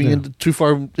diving into too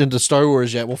far into Star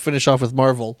Wars yet, we'll finish off with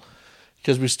Marvel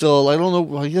because we still. I don't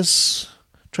know. I guess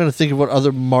I'm trying to think of what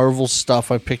other Marvel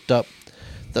stuff I picked up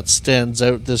that stands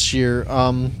out this year.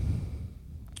 I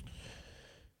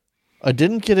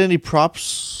didn't get any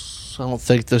props. I don't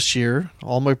think this year.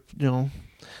 All my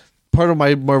part of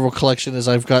my Marvel collection is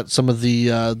I've got some of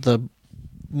the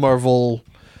Marvel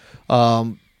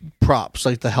props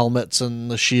like the helmets and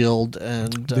the shield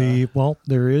and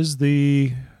there is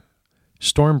the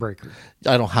Stormbreaker.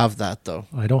 I don't have that though.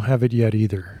 I don't have it yet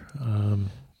either.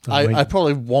 I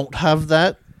probably won't have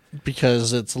that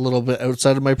because it's a little bit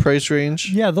outside of my price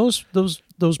range. Yeah, those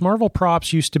Marvel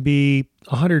props used to be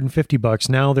 $150.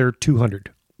 Now they're $200.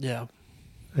 Yeah.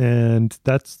 And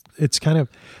it's kind of,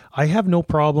 I have no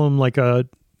problem like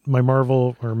my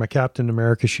Marvel or my Captain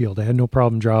America shield. I had no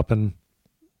problem dropping.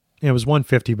 It was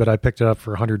 $150, but I picked it up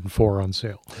for $104 on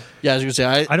sale. Yeah, as you can say,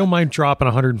 I don't mind dropping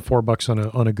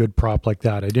 $104 on a good prop like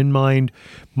that. I didn't mind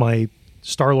my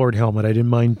Star-Lord helmet. I didn't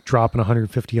mind dropping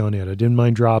 $150 on it. I didn't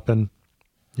mind dropping,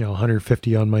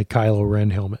 $150 on my Kylo Ren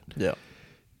helmet. Yeah,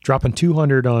 dropping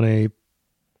 $200 on a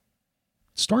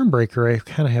Stormbreaker, I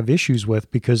kind of have issues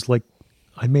with because like.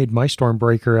 I made my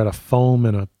Stormbreaker out of foam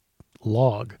and a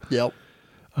log. Yep.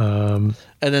 And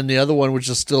then the other one, which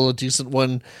is still a decent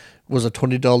one, was a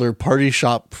 $20 party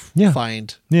shop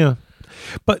find. Yeah.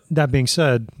 But that being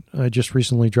said, I just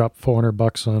recently dropped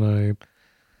 $400 on a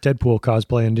Deadpool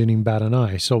cosplay and didn't even bat an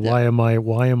eye. So why am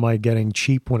I getting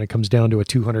cheap when it comes down to a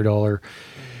 $200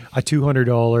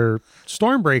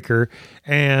 Stormbreaker,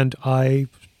 and I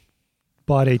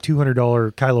bought a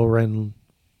 $200 Kylo Ren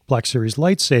Black Series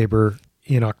lightsaber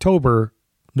in October,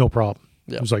 no problem.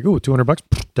 It was like,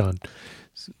 $200, done.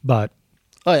 But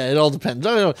it all depends.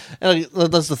 And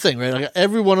that's the thing, right? Like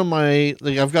every one of my,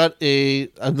 I've got I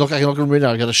can look at them right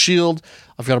now. I got a shield.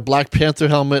 I've got a Black Panther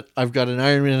helmet. I've got an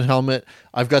Iron Man helmet.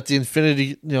 I've got the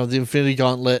Infinity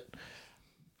Gauntlet.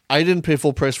 I didn't pay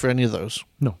full price for any of those.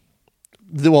 No.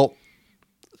 Well,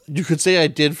 you could say I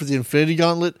did for the Infinity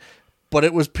Gauntlet, but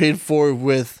it was paid for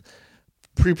with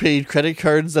prepaid credit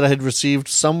cards that I had received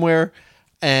somewhere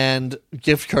and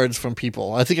gift cards from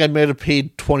people. I think I might have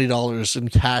paid $20 in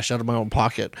cash out of my own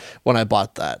pocket when I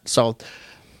bought that. So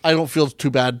I don't feel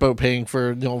too bad about paying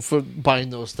for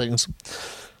buying those things.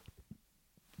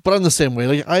 But I'm the same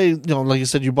way. Like you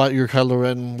said, you bought your Kylo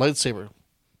Ren lightsaber.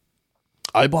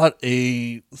 I bought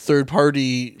a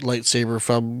third-party lightsaber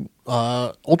from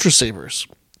Ultra Sabers.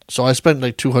 So I spent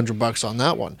like $200 on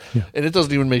that one. Yeah. And it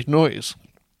doesn't even make noise.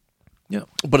 Yeah,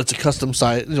 but it's a custom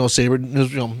size, saber.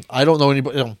 I don't know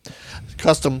anybody.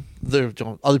 Custom.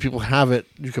 Other people have it.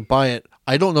 You could buy it.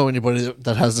 I don't know anybody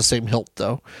that has the same hilt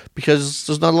though, because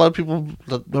there's not a lot of people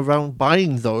around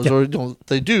buying those, or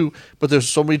they do, but there's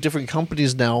so many different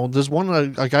companies now. There's one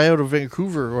a guy out of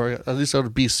Vancouver, or at least out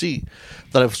of BC,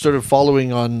 that I've started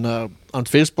following on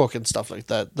Facebook and stuff like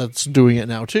that. That's doing it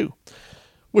now too,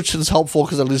 which is helpful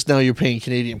because at least now you're paying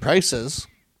Canadian prices.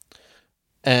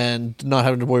 And not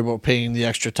having to worry about paying the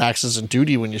extra taxes and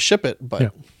duty when you ship it,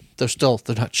 but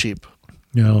they're not cheap.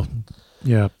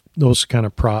 Yeah, those kind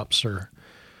of props are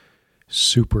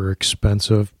super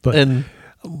expensive, but and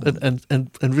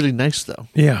really nice though.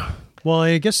 Yeah. Well,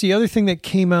 I guess the other thing that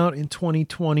came out in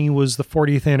 2020 was the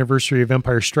 40th anniversary of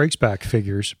Empire Strikes Back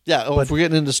figures. Yeah, if we're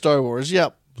getting into Star Wars,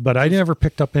 but I never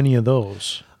picked up any of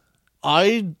those.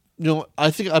 I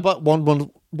think I bought one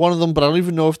of them, but I don't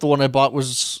even know if the one I bought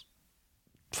was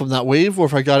from that wave or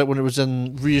if I got it when it was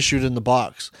reissued in the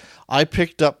box. I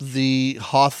picked up the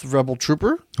Hoth Rebel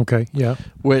Trooper. Okay, yeah.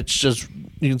 Which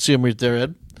you can see him right there,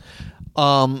 Ed.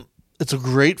 It's a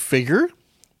great figure.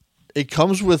 It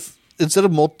comes with instead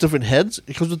of multiple different heads,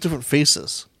 it comes with different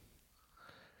faces.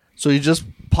 So you just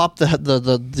pop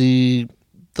the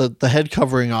head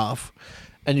covering off,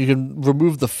 and you can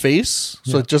remove the face.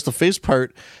 So it's just the face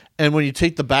part. And when you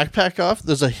take the backpack off,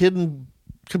 there's a hidden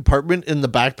compartment in the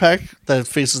backpack that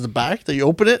faces the back that you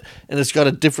open it, and it's got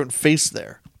a different face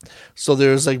there. So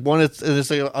there's like one, it's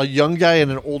like a young guy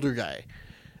and an older guy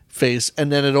face,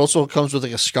 and then it also comes with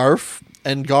like a scarf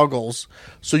and goggles,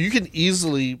 so you can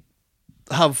easily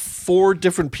have 4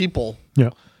 different people. Yeah.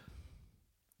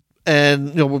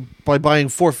 And by buying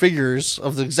 4 figures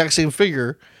of the exact same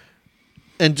figure,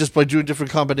 and just by doing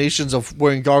different combinations of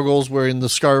wearing goggles, wearing the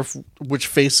scarf, which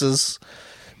faces,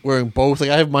 wearing both. Like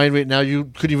I have mine right now. You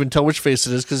couldn't even tell which face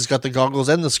it is because it's got the goggles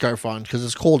and the scarf on because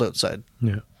it's cold outside.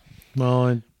 Yeah. Well,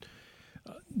 and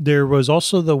there was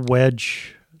also the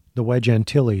Wedge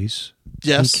Antilles.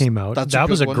 Yes, he came out. That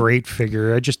was a great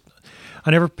figure.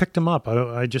 I never picked him up.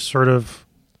 I just sort of,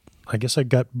 I guess I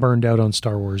got burned out on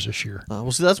Star Wars this year.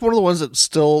 Well, see, that's one of the ones that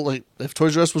still, like, if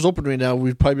Toys R Us was open right now,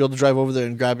 we'd probably be able to drive over there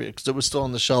and grab it because it was still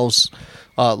on the shelves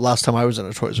last time I was in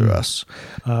a Toys R Us.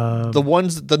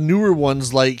 The newer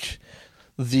ones, like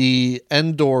the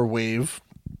Endor wave,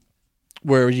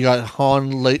 where you got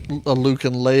Han, Luke,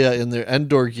 and Leia in their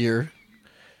Endor gear,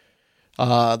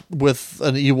 with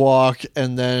an Ewok,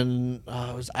 and then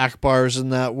it was Akbar's in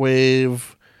that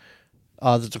wave.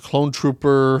 There's a Clone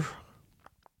Trooper.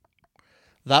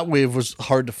 That wave was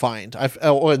hard to find.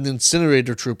 And the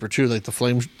Incinerator Trooper too, like the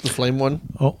flame one.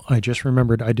 Oh, I just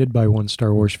remembered. I did buy one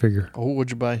Star Wars figure. Oh,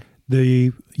 what'd you buy?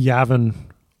 The Yavin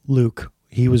Luke.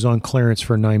 He was on clearance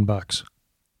for $9.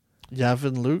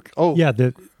 Yavin Luke? Oh, yeah,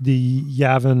 the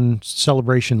Yavin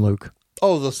Celebration Luke.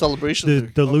 Oh, the Celebration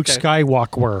Luke. The Luke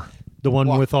Skywalker, the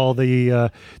one with all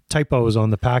the typos on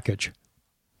the package.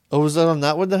 Oh, was that on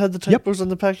that one that had the typos on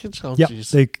the package? Oh, yep.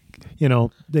 Geez. Luke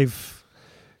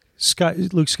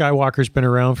Skywalker's been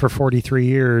around for 43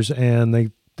 years, and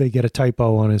they get a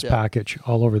typo on his package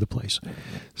all over the place.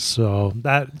 So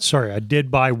I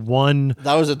did buy one.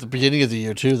 That was at the beginning of the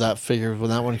year too, that figure, when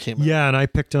that one came out. Yeah, and I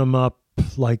picked him up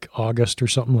like August or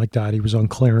something like that. He was on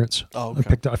clearance. Oh,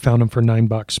 okay. I found him for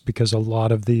 $9 because a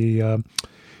lot of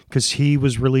because he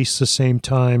was released the same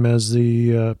time as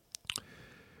the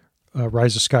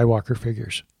Rise of Skywalker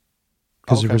figures.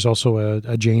 Because there was also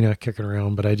a Jaina kicking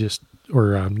around, but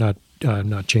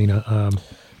not Jaina.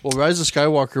 Well, Rise of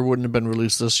Skywalker wouldn't have been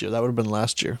released this year. That would have been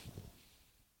last year.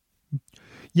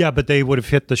 Yeah, but they would have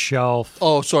hit the shelf.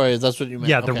 Oh, sorry, that's what you meant.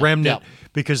 Yeah, the remnant,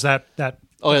 because that.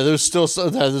 Oh yeah, there's still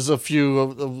there's a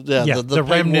few.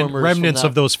 The remnants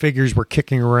of those figures were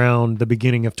kicking around the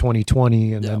beginning of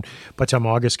 2020, and then by the time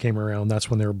August came around, that's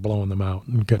when they were blowing them out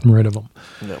and getting rid of them.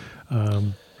 Yeah.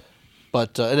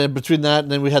 But and then between that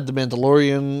and then we had the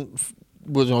Mandalorian,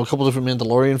 with a couple different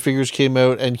Mandalorian figures came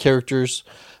out and characters.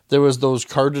 There was those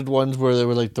carded ones where there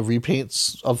were like the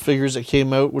repaints of figures that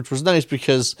came out, which was nice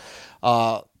because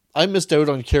I missed out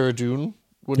on Cara Dune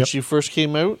when she first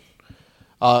came out.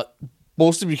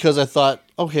 Mostly because I thought,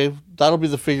 okay, that'll be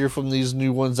the figure from these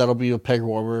new ones. That'll be a peg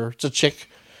warmer. It's a chick.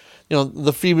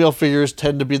 The female figures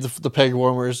tend to be the peg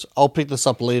warmers. I'll pick this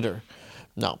up later.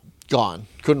 No, gone.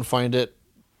 Couldn't find it.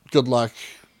 Good luck.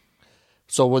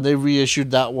 So when they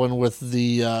reissued that one with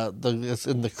the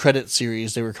in the credit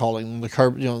series, they were calling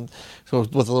the so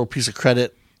with a little piece of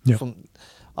credit. Yeah.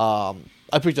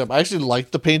 I picked it up. I actually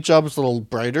liked the paint job. It's a little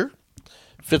brighter.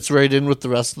 Fits right in with the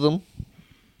rest of them.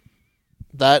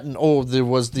 That and there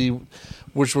was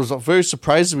which was very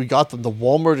surprising. We got them the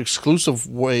Walmart exclusive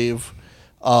wave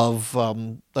of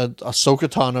Ahsoka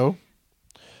Tano.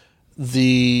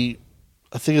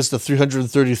 I think it's the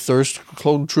 331st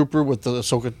Clone Trooper with the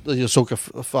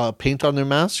Ahsoka paint on their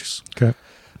masks. Okay.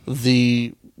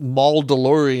 The Maul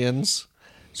Mandalorians,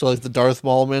 so like the Darth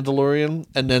Maul Mandalorian,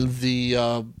 and then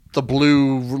the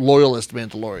blue Loyalist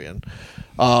Mandalorian.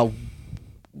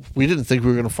 We didn't think we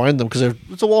were going to find them because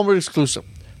it's a Walmart exclusive.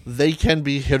 They can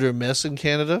be hit or miss in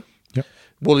Canada. Yep.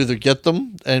 We'll either get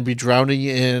them and be drowning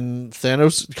in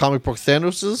comic book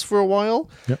Thanoses for a while,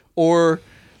 or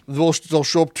they'll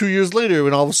show up 2 years later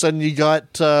and all of a sudden you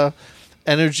got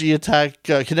energy attack,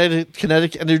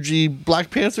 kinetic energy Black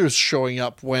Panthers showing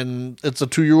up when it's a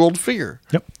 2-year-old figure.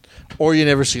 Yep. Or you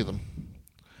never see them.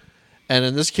 And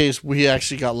in this case, we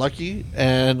actually got lucky,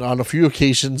 and on a few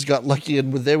occasions got lucky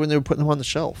and were there when they were putting them on the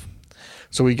shelf.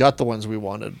 So we got the ones we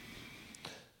wanted.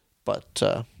 But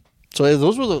so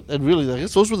those were I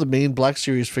guess those were the main Black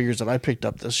Series figures that I picked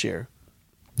up this year.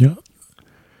 Yeah.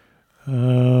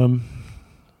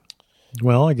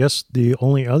 Well, I guess the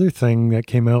only other thing that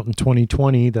came out in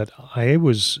 2020 that I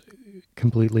was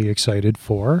completely excited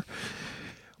for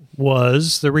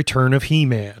was the return of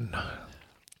He-Man.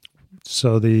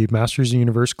 So the Masters of the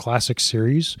Universe Classic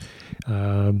Series,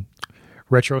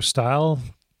 retro style,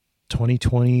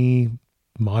 2020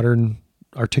 modern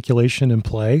articulation and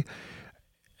play.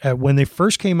 When they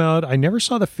first came out, I never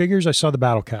saw the figures. I saw the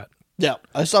Battle Cat. Yeah,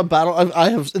 I saw Battle. I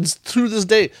have to this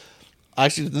day.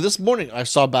 Actually, this morning I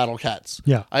saw Battle Cats.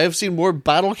 Yeah, I have seen more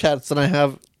Battle Cats than I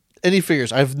have any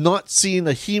figures. I have not seen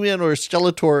a He-Man or a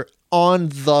Skeletor on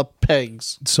the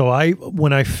pegs. So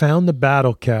when I found the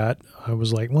Battle Cat, I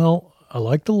was like, well, I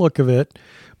like the look of it,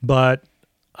 but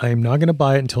I'm not going to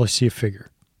buy it until I see a figure.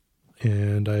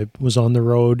 And I was on the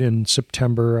road in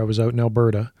September. I was out in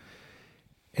Alberta,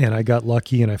 and I got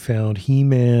lucky, and I found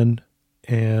He-Man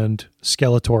and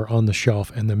Skeletor on the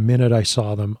shelf. And the minute I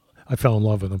saw them, I fell in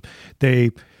love with them.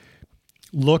 They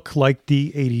look like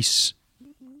the 80s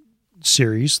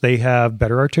series. They have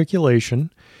better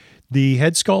articulation. The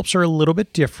head sculpts are a little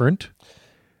bit different,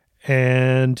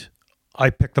 and I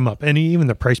picked them up. And even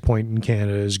the price point in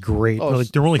Canada is great. Like,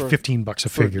 they're only $15 a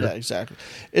figure. Yeah, exactly.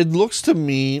 It looks to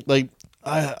me like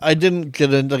I didn't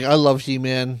get into. Like, I love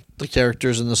He-Man, the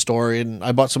characters in the story, and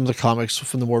I bought some of the comics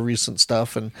from the more recent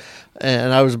stuff, and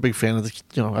I was a big fan of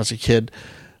as a kid.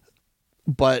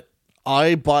 But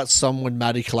I bought some when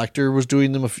Matty Collector was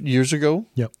doing them a few years ago.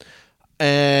 Yep.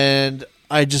 And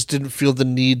I just didn't feel the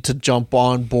need to jump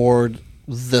on board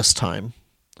this time.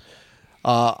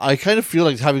 I kind of feel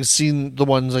like, having seen the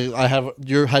ones I have,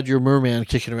 had your Merman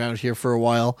kicking around here for a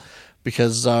while,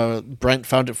 because Brent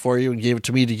found it for you and gave it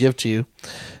to me to give to you.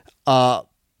 And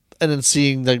then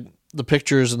seeing the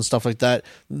pictures and stuff like that,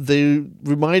 they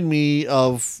remind me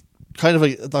of kind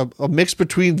of a mix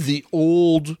between the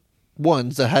old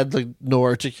ones that had like no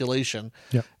articulation,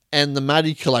 yep, and the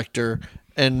Matty Collector,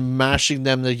 and mashing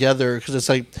them together, because it's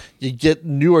like you get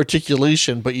new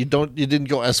articulation, but you didn't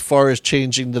go as far as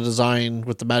changing the design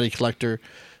with the Matty Collector,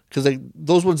 because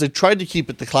those ones, they tried to keep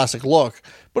it the classic look,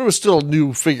 but it was still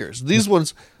new figures. These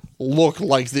ones look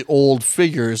like the old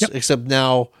figures, yep, except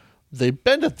now they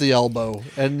bend at the elbow,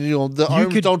 and the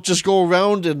arms don't just go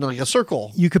around in like a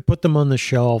circle. You could put them on the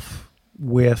shelf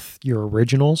with your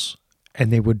originals,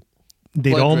 and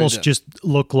they'd almost just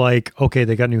look like, okay,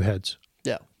 they got new heads.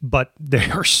 Yeah. But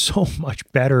they are so much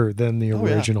better than the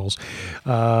originals.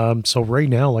 Yeah. So right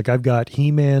now, like, I've got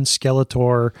He-Man,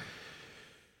 Skeletor,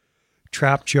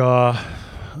 Trapjaw,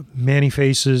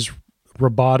 Man-E-Faces,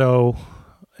 Roboto,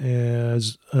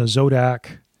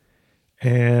 Zodak,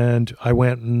 and I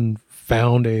went and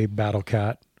found a Battle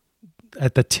Cat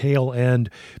at the tail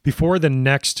end. Before the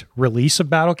next release of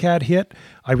Battle Cat hit,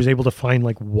 I was able to find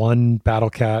like one Battle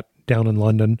Cat down in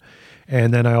London,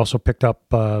 and then I also picked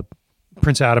up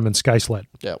Prince Adam and Sky Sled.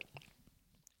 Yeah.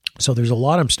 So there's a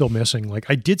lot I'm still missing. Like,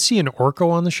 I did see an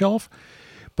Orko on the shelf,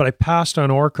 but I passed on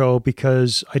Orko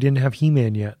because I didn't have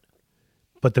He-Man yet.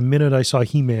 But the minute I saw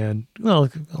He-Man, well,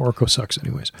 Orko sucks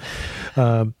anyways.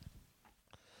 But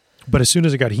as soon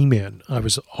as I got He-Man, I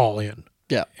was all in.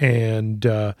 Yeah. And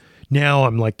now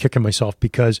I'm like kicking myself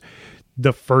because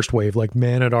the first wave, like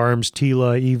Man-at-Arms,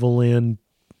 Tila, Evelyn,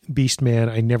 Beastman,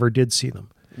 I never did see them.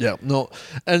 Yeah, no,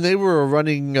 and they were a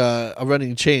running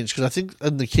change, because I think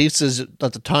in the cases at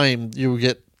the time you would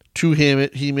get two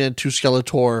He-Man, two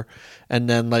Skeletor, and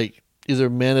then like either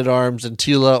Man-at-Arms and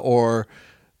Tila, or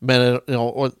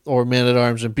or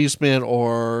Man-at-Arms and Beastman,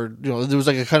 or there was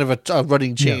like a kind of a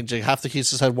running change. Yeah. Like half the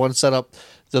cases had one setup,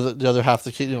 the other half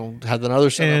had another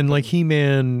setup. And like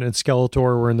He-Man and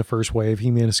Skeletor were in the first wave.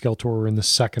 He-Man and Skeletor were in the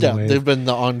second wave. Yeah, they've been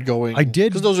the ongoing. I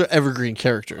did, because those are evergreen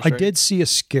characters. I did see a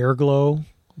Scareglow,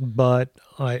 but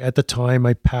at the time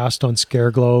I passed on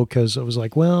Scareglow because I was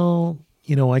like, well,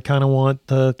 I kind of want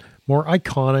the more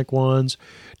iconic ones.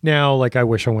 Now, like, I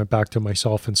wish I went back to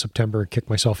myself in September and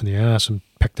kicked myself in the ass and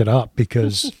picked it up,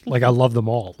 because like, I love them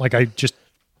all. Like, I just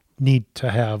need to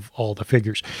have all the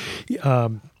figures.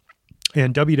 And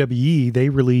WWE, they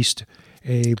released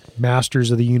a Masters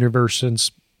of the Universe,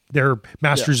 and they're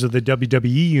Masters of the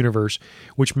WWE Universe,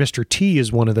 which Mr. T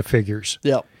is one of the figures.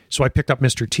 Yeah. So I picked up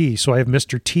Mr. T. So I have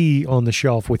Mr. T on the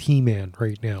shelf with He-Man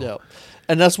right now. Yeah.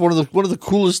 And that's one of the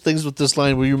coolest things with this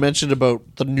line, where you mentioned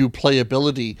about the new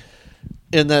playability,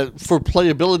 and that for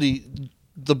playability,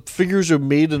 the figures are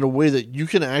made in a way that you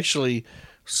can actually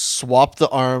swap the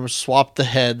arms, swap the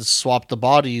heads, swap the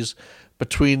bodies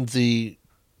between the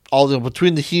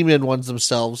He-Man ones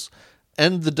themselves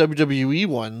and the WWE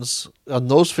ones on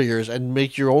those figures, and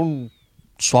make your own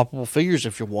swappable figures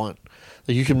if you want.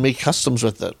 Like, you can make customs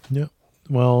with it. Yeah.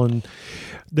 Well, and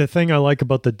the thing I like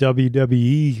about the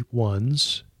WWE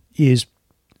ones is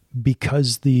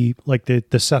because the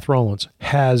Seth Rollins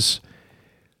has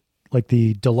like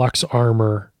the deluxe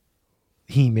armor.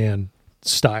 He-Man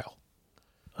style.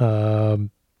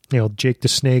 Jake the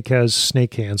Snake has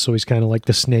snake hands, so he's kind of like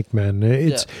the Snake Man.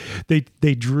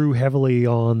 They drew heavily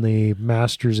on the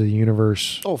Masters of the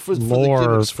Universe for the lore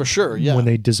gimmicks, for sure. Yeah, when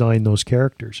they designed those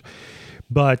characters.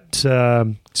 But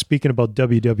speaking about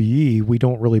WWE, we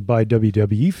don't really buy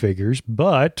WWE figures,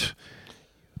 but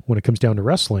when it comes down to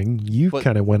wrestling, you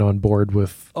kind of went on board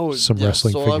with some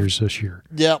wrestling figures this year.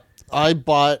 Yeah, I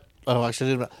bought. Oh,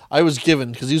 actually, I didn't. I was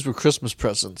given because these were Christmas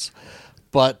presents.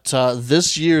 But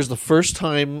this year is the first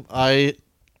time I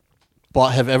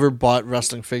have ever bought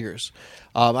wrestling figures.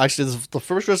 Actually, this is the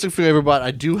first wrestling figure I ever bought.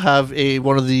 I do have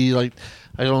one of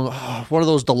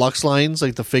those deluxe lines,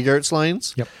 like the Fig Arts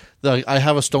lines. Yep. I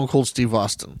have a Stone Cold Steve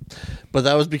Austin, but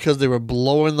that was because they were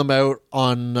blowing them out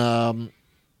on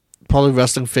probably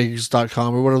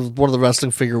WrestlingFigures.com or one of the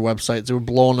wrestling figure websites. They were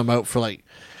blowing them out for like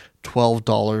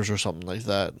 $12 or something like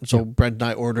that. So Brent and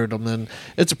I ordered them, and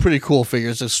it's a pretty cool figure.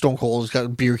 It's a Stone Cold. It's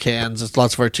got beer cans. It's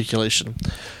lots of articulation.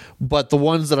 But the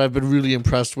ones that I've been really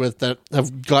impressed with that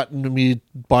have gotten me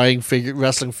buying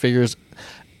wrestling figures,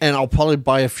 and I'll probably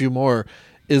buy a few more,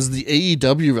 is the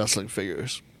AEW wrestling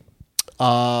figures.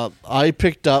 I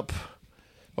picked up,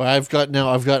 I've got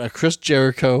a Chris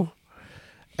Jericho,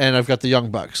 and I've got the Young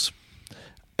Bucks.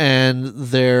 And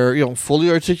they're fully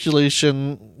articulated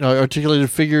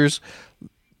figures,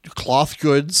 cloth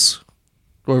goods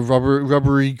or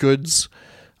rubbery goods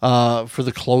for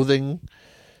the clothing,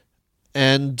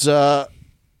 and they're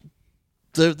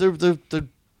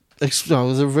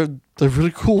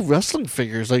really cool wrestling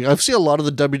figures. Like I've seen a lot of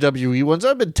the WWE ones.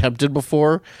 I've been tempted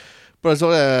before, but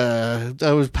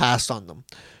I was passed on them.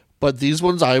 But these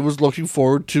ones I was looking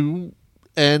forward to,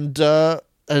 and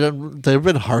they've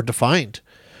been hard to find.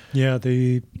 Yeah,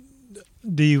 the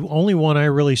only one I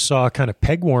really saw kind of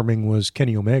peg warming was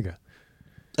Kenny Omega,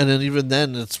 and then even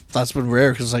then that's been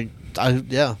rare because I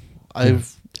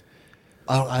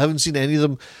haven't seen any of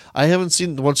them. I haven't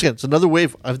seen, once again, it's another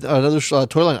wave, another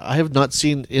toy line I have not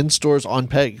seen in stores on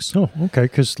pegs. Oh, okay,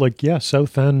 because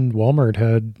South End Walmart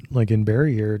had in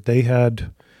Barrie here they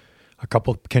had a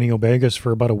couple of Kenny Omegas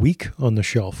for about a week on the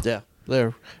shelf. Yeah,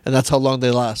 there, and that's how long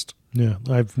they last. Yeah,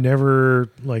 I've never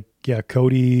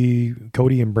Cody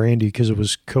and Brandy, because it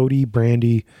was Cody,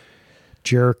 Brandy,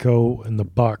 Jericho, and the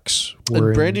Bucks.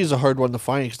 And Brandy's a hard one to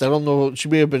find because I don't know. She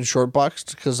may have been short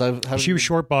boxed because she was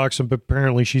short boxed, but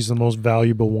apparently she's the most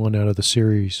valuable one out of the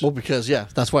series. Well, because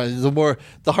that's why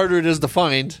the harder it is to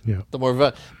find, the more.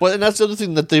 Well, and that's the other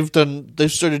thing that they've done. They've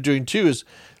started doing too is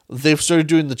they've started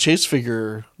doing the chase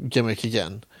figure gimmick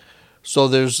again. So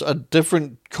there's a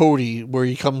different Cody where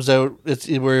he comes out. It's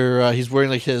where he's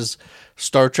wearing his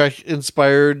Star Trek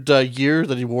inspired gear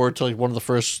that he wore to one of the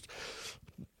first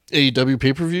AEW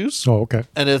pay-per-views. Oh, okay.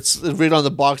 And it's right on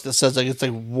the box that says it's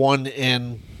one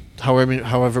in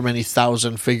however many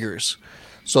thousand figures.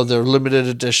 So they're limited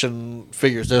edition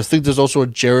figures. I think there's also a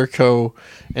Jericho,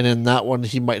 and in that one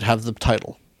he might have the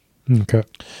title. Okay.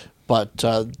 But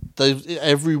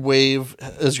every wave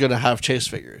is going to have chase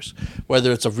figures,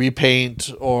 whether it's a repaint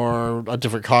or a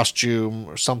different costume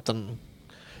or something.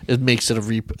 It makes it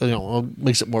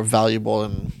makes it more valuable.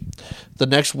 And the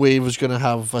next wave is going to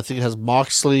have, I think it has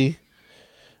Moxley,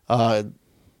 the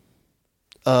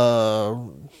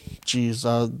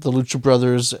Lucha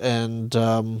Brothers,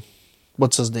 and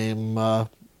what's his name?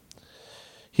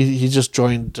 He just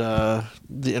joined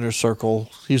the Inner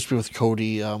Circle. He used to be with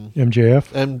Cody.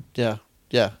 MJF?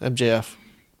 MJF.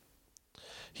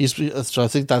 So I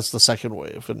think that's the second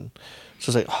wave. And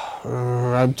so it's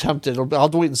I'm tempted. I'll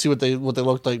have to wait and see what they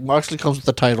look like. Moxley comes with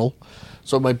the title,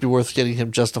 so it might be worth getting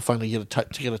him just to finally get a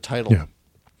title. Yeah.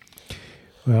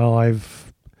 Well,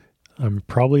 I'm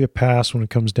probably a pass when it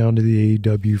comes down to the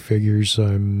AEW figures.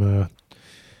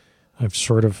 I've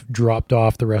sort of dropped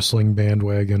off the wrestling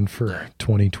bandwagon for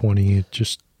 2020. It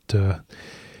just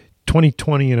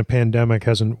 2020 in a pandemic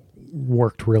hasn't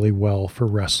worked really well for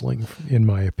wrestling, in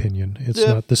my opinion. It's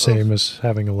not the same as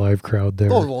having a live crowd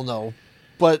there. Oh well, no,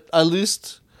 but at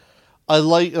least I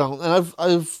like, and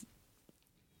I've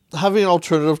having an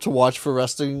alternative to watch for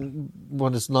wrestling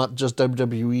when it's not just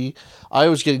WWE. I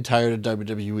was getting tired of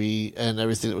WWE and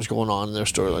everything that was going on in their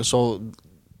storyline. So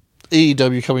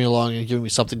AEW coming along and giving me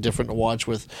something different to watch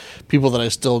with people that I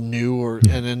still knew,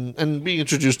 and being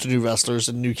introduced to new wrestlers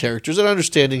and new characters, and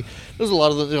understanding there's a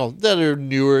lot of them that are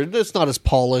newer. It's not as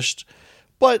polished,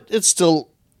 but it's still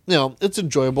it's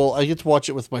enjoyable. I get to watch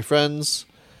it with my friends,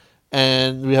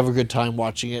 and we have a good time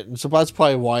watching it. And so that's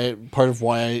probably part of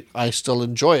why I still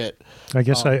enjoy it. I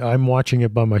guess I'm watching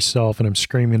it by myself, and I'm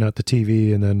screaming at the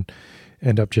TV, and then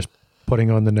end up just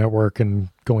putting on the network and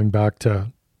going back to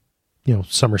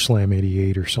SummerSlam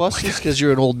 '88 or something. Plus, Like just because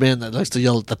you're an old man that likes to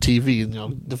yell at the TV,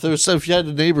 and if you had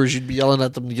the neighbors, you'd be yelling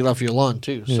at them to get off your lawn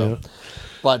too. So, Yeah.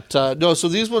 but no, so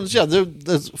these ones, yeah,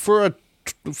 they're for a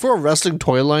wrestling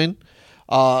toy line,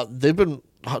 they've been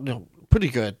pretty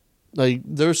good. Like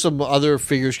there's some other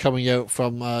figures coming out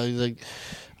from I think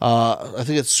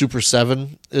it's Super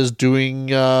 7 is doing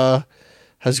they're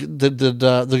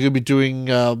going to be doing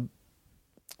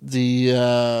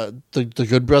the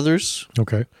Good Brothers.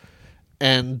 Okay.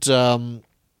 And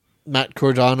Matt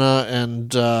Cordona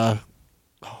and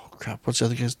what's the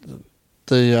other guys?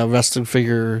 The wrestling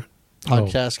figure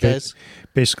podcast guys.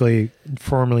 Basically,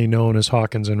 formerly known as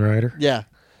Hawkins and Ryder. Yeah,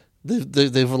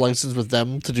 they've a license with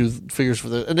them to do figures for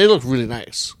them, and they look really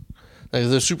nice. Like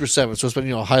they're Super 7, so it's been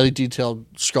highly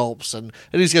detailed sculpts, and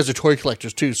these guys are toy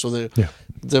collectors too, so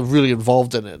they're really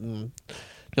involved in it, and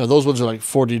those ones are like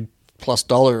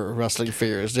 $40+ wrestling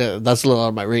figures. Yeah, that's a little out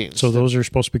of my range. So those are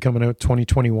supposed to be coming out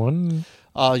 2021?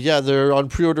 Yeah, they're on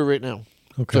pre-order right now.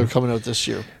 Okay. They're coming out this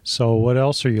year. So what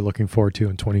else are you looking forward to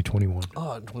in 2021?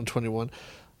 Oh, in 2021.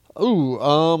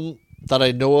 Ooh, that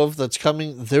I know of that's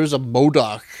coming. There's a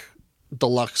MODOK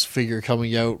deluxe figure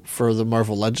coming out for the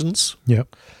Marvel Legends.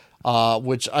 Yep.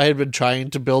 Which I had been trying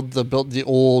to build the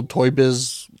old Toy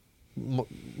Biz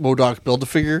MODOK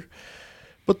Build-A-Figure.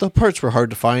 But the parts were hard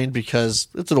to find because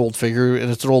it's an old figure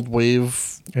and it's an old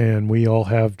wave. And we all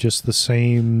have just the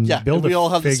same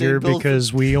Build-A-Figure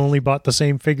because we only bought the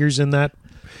same figures in that.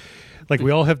 Like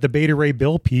we all have the Beta Ray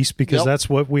Bill piece because that's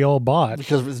what we all bought.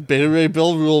 Because the Beta Ray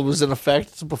Bill rule was in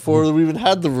effect before we even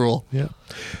had the rule. Yeah.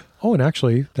 Oh, and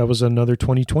actually, that was another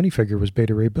 2020 figure was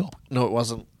Beta Ray Bill. No, it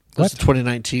wasn't. What? That's a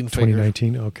 2019 figure.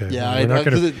 2019? Okay. Yeah, well,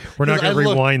 we're not going to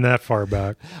rewind that far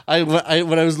back.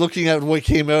 When I was looking at what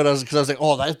came out, I was like,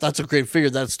 oh, that's a great figure.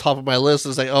 That's top of my list. I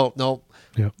was like, oh, no.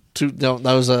 Yeah. That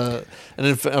was an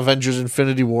Avengers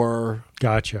Infinity War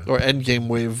Gotcha. or Endgame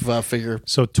wave figure.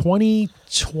 So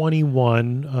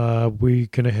 2021, we're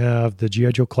going to have the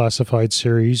G.I. Joe Classified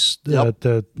series,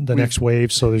 the next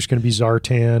wave. So there's going to be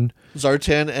Zartan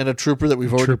and a Trooper that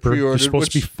we've already pre-ordered. There's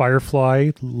supposed to be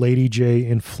Firefly, Lady J,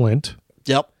 and Flint.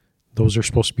 Yep. Those are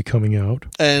supposed to be coming out.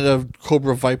 And a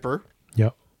Cobra Viper.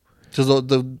 Yep. So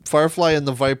the Firefly and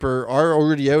the Viper are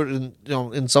already out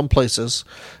in some places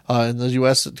in the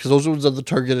U.S. because those ones are the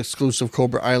Target exclusive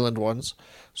Cobra Island ones.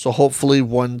 So hopefully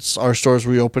once our stores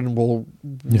reopen, we'll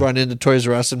run into Toys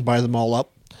R Us and buy them all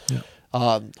up. Yeah.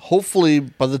 Hopefully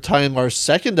by the time our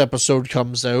second episode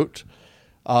comes out,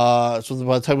 so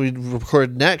by the time we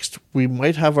record next, we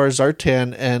might have our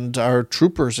Zartan and our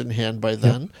Troopers in hand by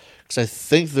then because I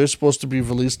think they're supposed to be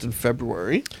released in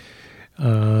February.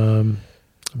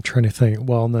 I'm trying to think.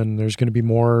 Well, and then there's going to be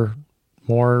more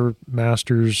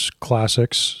Masters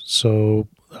classics. So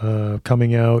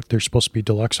coming out, there's supposed to be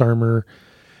Deluxe Armor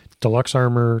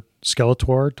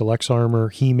Skeletor, Deluxe Armor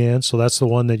He-Man. So that's the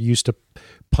one that used to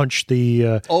punch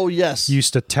the.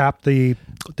 Used to tap the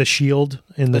shield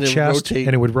in the chest,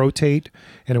 and it would rotate,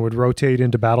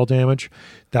 into battle damage.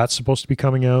 That's supposed to be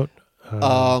coming out.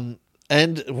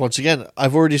 And once again,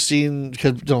 I've already seen,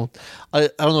 because I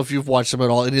don't know if you've watched them at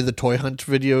all, any of the Toy Hunt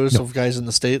videos of guys in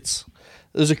the States.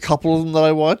 There's a couple of them that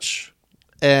I watch,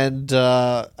 and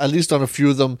at least on a few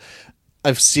of them,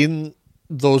 I've seen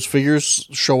those figures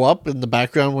show up in the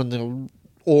background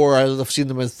or I've seen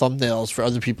them in thumbnails for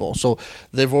other people. So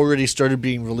they've already started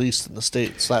being released in the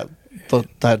States, that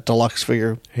deluxe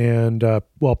figure. And,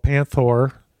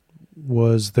 Panther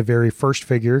was the very first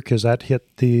figure because that hit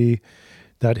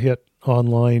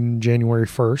online January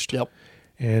 1st. Yep.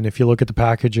 And if you look at the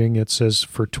packaging, it says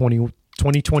for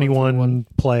 2021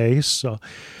 play. So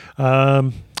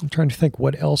I'm trying to think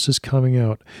what else is coming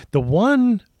out. The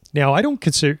one, now I don't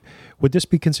consider, would this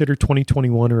be considered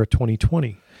 2021 or a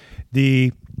 2020?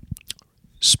 The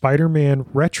Spider-Man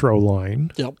retro line.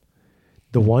 Yep.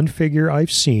 The one figure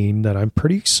I've seen that I'm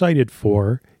pretty excited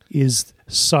for is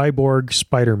Cyborg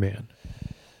Spider-Man.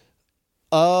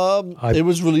 It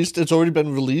was released. It's already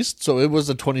been released, so it was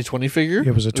a 2020 figure.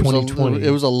 It was a 2020.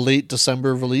 It was a late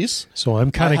December release. So I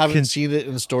haven't seen it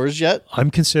in stores yet. I'm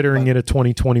considering it a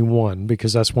 2021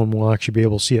 because that's when we'll actually be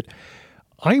able to see it.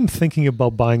 I'm thinking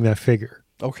about buying that figure.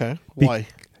 Okay, why?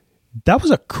 That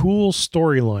was a cool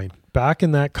storyline back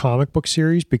in that comic book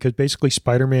series because basically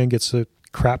Spider-Man gets the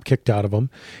crap kicked out of him,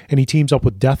 and he teams up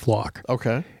with Deathlock.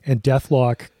 Okay, and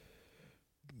Deathlock,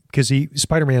 because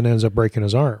Spider-Man ends up breaking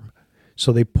his arm.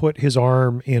 So they put his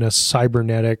arm in a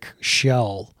cybernetic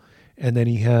shell, and then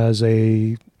he has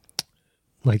a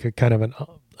kind of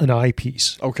an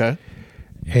eyepiece. Okay.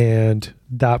 And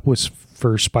that was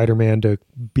for Spider-Man to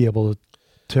be able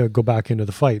to go back into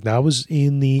the fight. That was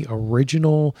in the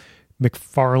original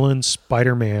McFarlane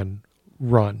Spider-Man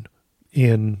run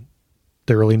in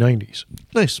the early 90s.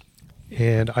 Nice.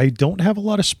 And I don't have a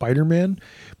lot of Spider-Man,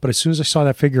 but as soon as I saw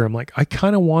that figure, I'm like, I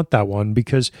kind of want that one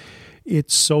because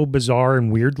it's so bizarre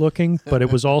and weird looking, but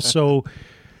it was also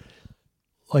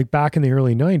like back in the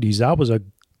early 90s,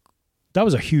 that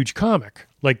was a huge comic.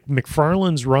 Like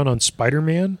McFarlane's run on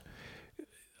Spider-Man,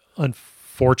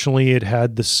 unfortunately, it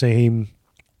had the same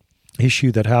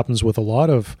issue that happens with a lot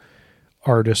of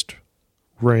artist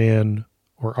ran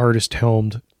or artist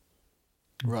helmed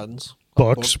Runs.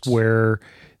 books where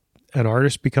an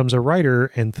artist becomes a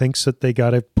writer and thinks that they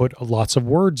got to put lots of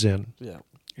words in. Yeah.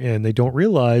 And they don't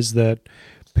realize that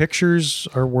pictures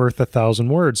are worth 1,000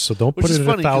 words. So don't Which put is it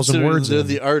funny 1,000 words they're in.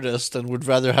 the artist and would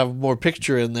rather have more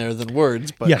picture in there than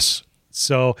words. But Yes.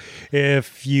 So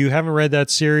if you haven't read that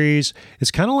series,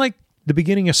 it's kind of like the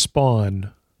beginning of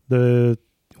Spawn. When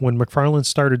McFarlane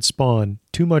started Spawn,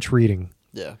 too much reading.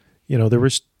 Yeah. There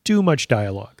was too much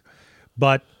dialogue.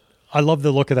 But I love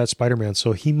the look of that Spider-Man,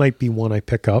 so he might be one I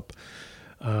pick up.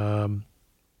 I'm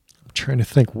trying to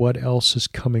think what else is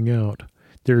coming out.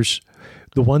 There's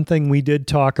the one thing we did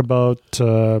talk about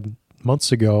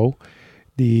months ago,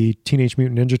 the Teenage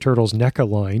Mutant Ninja Turtles NECA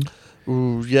line.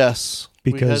 Ooh, yes.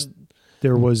 Because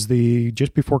there was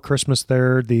just before Christmas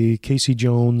the Casey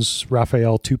Jones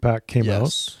Raphael 2-pack came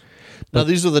out. Now,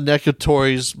 these are the NECA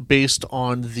toys based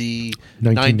on the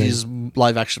 90s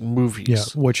live-action movies. Yeah,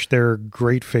 which they're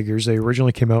great figures. They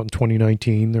originally came out in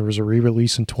 2019. There was a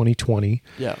re-release in 2020.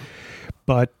 Yeah.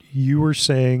 But you were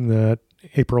saying that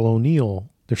April O'Neil,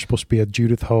 there's supposed to be a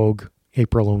Judith Hogue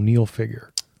April O'Neil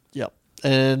figure. Yep.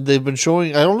 And they've been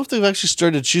showing, I don't know if they've actually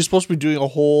started, she's supposed to be doing a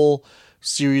whole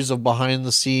series of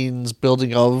behind-the-scenes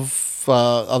building of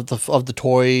the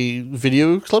toy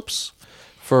video clips.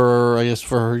 For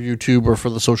her YouTube or for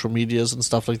the social medias and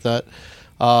stuff like that.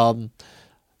 I'm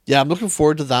looking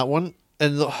forward to that one.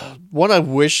 And the one I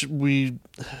wish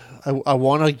I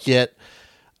want to get,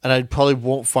 and I probably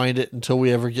won't find it until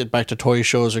we ever get back to toy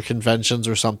shows or conventions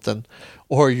or something,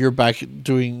 or you're back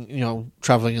doing,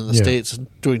 traveling in the States and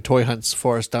doing toy hunts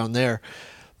for us down there.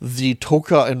 The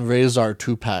Toka and Razor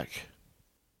 2-pack.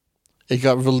 It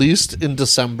got released in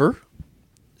December.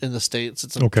 In the States,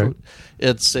 it's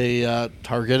a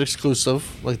Target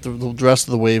exclusive, like the rest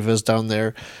of the wave is down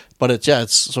there. But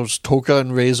it's Toka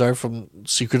and Razor from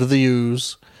Secret of the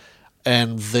Ooze,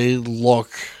 and they look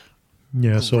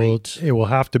great. So it will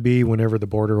have to be whenever the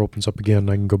border opens up again.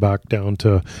 I can go back down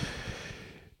to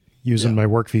using my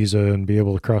work visa and be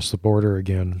able to cross the border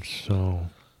again. So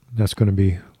that's going to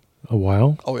be a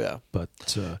while. Oh yeah, but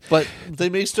they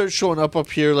may start showing up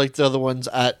here like the other ones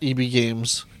at EB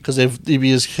Games because EB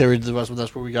has carried the rest.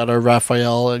 That's where we got our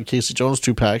Raphael and Casey Jones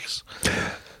 2-packs.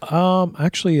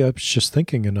 Actually, I was just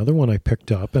thinking another one I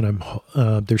picked up, and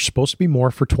there's supposed to be more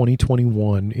for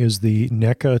 2021. Is the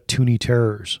NECA Toonie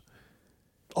Terrors?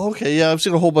 Okay, yeah, I've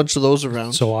seen a whole bunch of those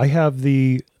around. So I have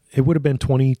it would have been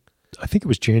 20. I think it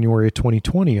was January of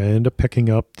 2020. I ended up picking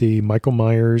up the Michael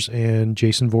Myers and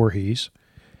Jason Voorhees.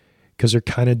 Because they're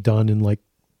kind of done in like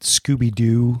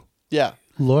Scooby-Doo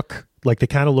look. Like they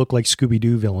kind of look like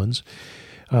Scooby-Doo villains.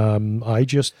 I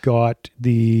just got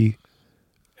the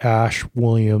Ash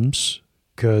Williams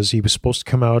because he was supposed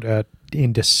to come out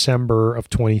in December of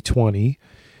 2020.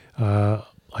 I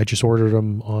just ordered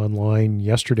him online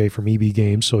yesterday from EB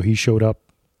Games, so he showed up.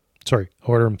 Sorry, I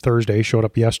ordered him Thursday, showed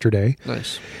up yesterday.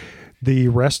 Nice. The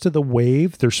rest of the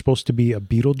wave, there's supposed to be a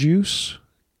Beetlejuice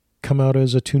come out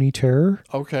as a Toonie Terror.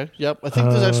 Okay, yep. I think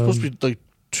there's actually supposed to be like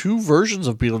 2 versions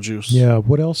of Beetlejuice. Yeah,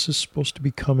 what else is supposed to be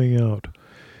coming out?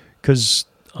 Because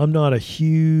I'm not a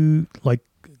huge,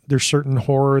 there's certain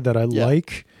horror that I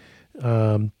like. There's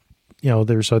a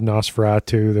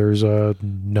Nosferatu, there's a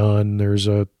Nun, there's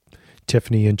a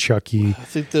Tiffany and Chucky. I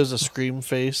think there's a Scream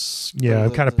Face. Yeah, I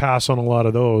kind of pass on a lot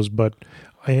of those, but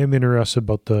I am interested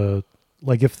about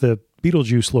if the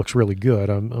Beetlejuice looks really good,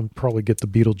 I'm probably get the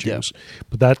Beetlejuice. Yeah.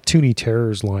 But that Toonie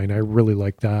Terrors line, I really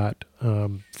like that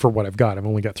for what I've got. I've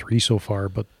only got 3 so far,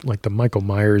 but like the Michael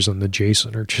Myers and the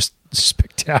Jason are just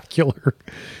spectacular.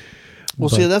 Well,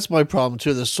 see, that's my problem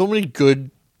too. There's so many good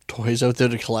toys out there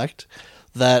to collect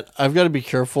that I've got to be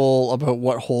careful about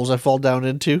what holes I fall down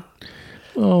into.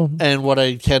 Oh. And what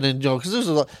I can enjoy.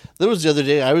 Because there was the other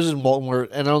day, I was in Baltimore,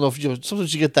 and I don't know if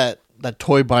sometimes you get that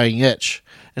toy buying itch.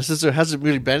 And since there hasn't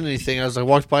really been anything, as I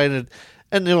walked by and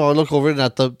I look over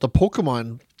at the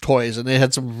Pokemon toys, and they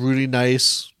had some really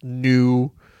nice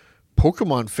new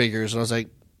Pokemon figures, and I was like,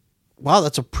 wow,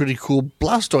 that's a pretty cool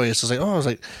Blastoise.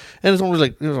 And it's only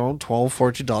like, $12,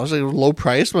 $14, like low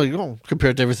price. But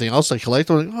compared to everything else I collect,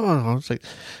 I'm like,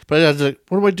 but I was like,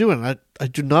 what am I doing? I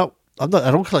do not I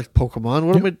don't collect Pokemon.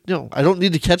 What am I? I don't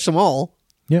need to catch them all.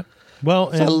 Yeah.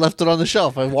 Well, So I left it on the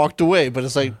shelf. I walked away, but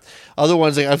it's like other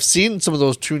ones. Like I've seen some of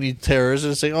those Toonie Terrors,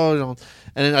 and it's like,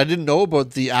 and I didn't know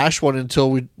about the Ash one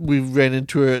until we ran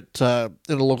into it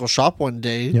in a local shop one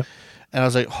day, Yep. and I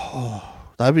was like, oh,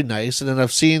 that'd be nice. And then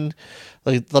I've seen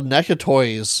like the NECA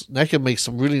toys. NECA makes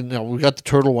some really. We got the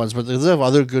turtle ones, but they have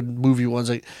other good movie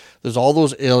ones. Like there's all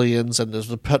those aliens, and there's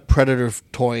the Pet Predator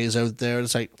toys out there.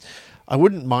 It's like I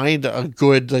wouldn't mind a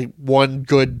good one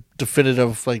good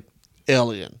definitive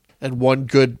alien and one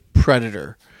good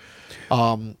Predator.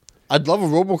 I'd love a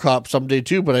RoboCop someday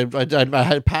too, but I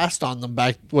had passed on them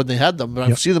back when they had them. But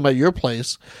I've seen them at your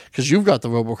place because you've got the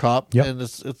RoboCop, and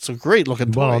it's a great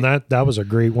looking toy. Well, that was a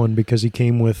great one because he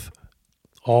came with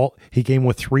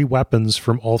 3 weapons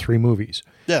from all 3 movies.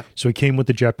 Yeah. So he came with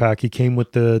the jetpack, he came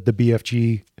with the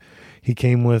BFG, he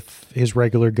came with his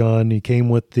regular gun, he came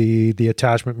with the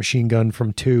attachment machine gun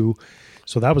from 2.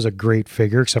 So that was a great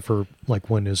figure, except for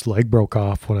when his leg broke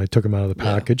off when I took him out of the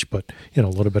package. But a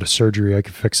little bit of surgery, I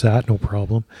could fix that, no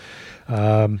problem.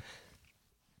 But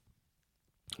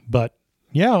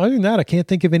yeah, other than that, I can't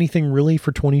think of anything really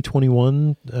for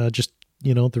 2021. Just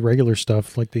the regular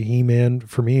stuff like the He-Man.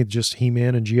 For me, just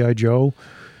He-Man and GI Joe.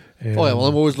 And,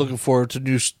 I'm always looking forward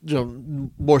to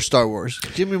more Star Wars.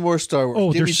 Give me more Star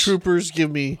Wars. Give me Troopers.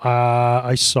 Give me.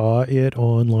 I saw it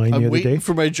online the other day. I'm waiting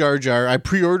for my Jar Jar. I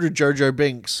pre-ordered Jar Jar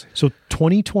Binks. So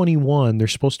 2021,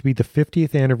 there's supposed to be the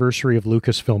 50th anniversary of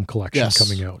Lucasfilm Collection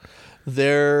coming out.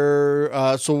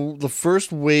 So the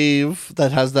first wave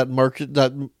that has that market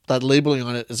that labeling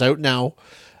on it is out now.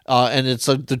 And it's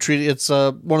it's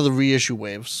one of the reissue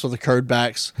waves. So the card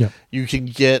backs, you can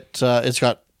get. It's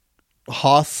got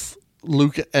Hoth,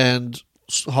 Luke, and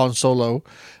Han Solo.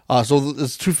 So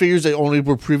it's 2 figures that only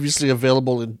were previously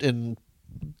available in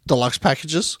deluxe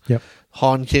packages. Yep.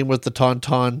 Han came with the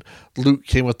Tauntaun. Luke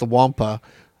came with the Wampa.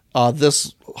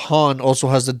 This Han also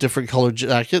has a different color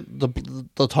jacket. The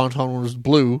Tauntaun one is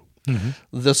blue. Mm-hmm.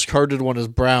 This carded one is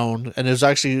brown, and there's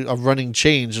actually a running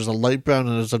change. There's a light brown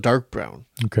and there's a dark brown.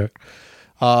 Okay.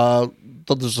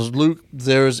 There's Luke.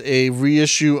 There's a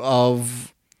reissue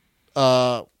of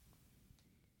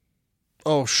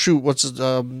what's it?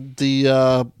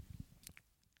 The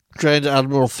Grand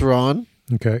Admiral Thrawn.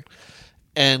 Okay.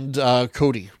 And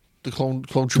Cody, the clone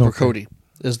trooper. Cody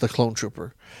is the clone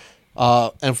trooper.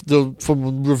 And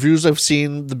from reviews I've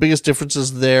seen, the biggest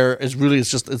differences there is really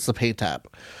it's the paint app.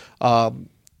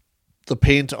 The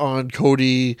paint on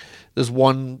Cody, there's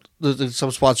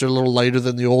some spots are a little lighter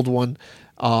than the old one.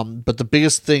 But the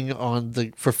biggest thing on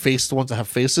the ones that have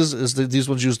faces is that these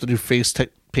ones use the new face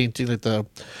painting, like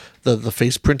the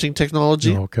face printing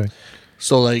technology. Oh, okay.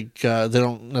 So they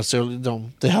don't necessarily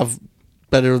they have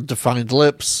better defined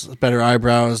lips, better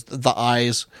eyebrows, the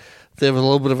eyes. They have a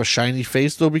little bit of a shiny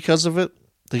face though because of it.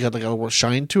 They got a little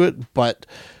shine to it, but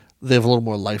they have a little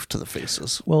more life to the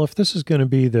faces. Well, if this is going to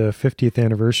be the 50th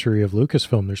anniversary of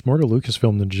Lucasfilm, there's more to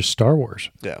Lucasfilm than just Star Wars.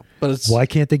 Yeah, but why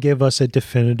can't they give us a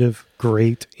definitive,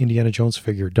 great Indiana Jones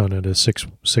figure done at a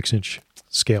 6-inch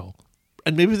scale?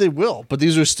 And maybe they will, but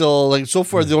these are still so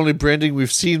far the only branding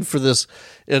we've seen for this,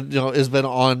 has been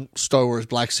on Star Wars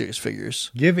Black Series figures.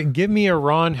 Give me a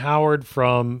Ron Howard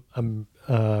from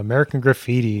American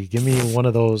Graffiti. Give me one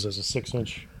of those as a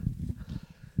 6-inch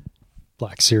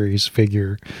Black Series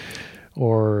figure,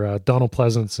 or Donald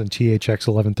Pleasance and THX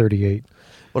 1138.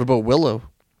 What about Willow?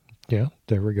 Yeah,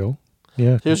 there we go.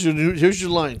 Yeah, here's your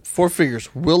line: 4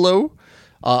 figures. Willow,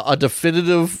 a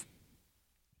definitive,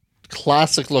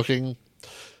 classic-looking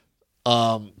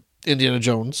Indiana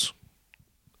Jones.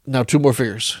 Now 2 more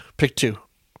figures. Pick 2.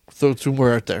 Throw 2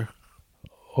 more out there.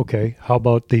 Okay, how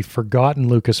about the forgotten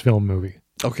Lucasfilm movie?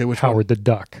 Okay, which Howard one? the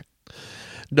Duck.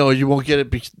 No, you won't get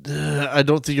it. I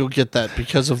don't think you'll get that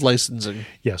because of licensing.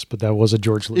 Yes, but that was a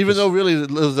George Lucas. Even though really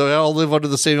they all live under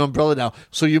the same umbrella now,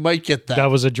 so you might get that.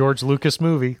 That was a George Lucas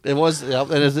movie. It was. Yeah,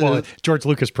 and George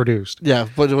Lucas produced. Yeah,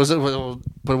 but was it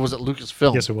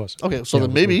Lucasfilm? Yes, it was. Okay, so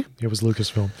then maybe it was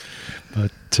Lucasfilm.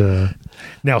 But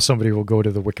now somebody will go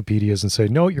to the Wikipedias and say,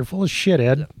 "No, you're full of shit,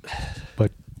 Ed."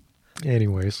 But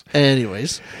anyways,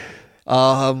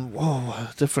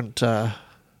 different.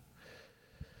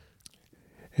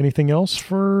 Anything else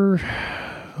for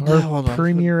our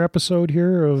premiere episode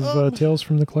here of Tales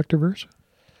from the Collectorverse?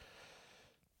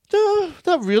 No,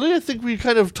 not really. I think we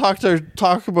kind of talk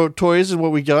about toys and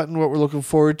what we got and what we're looking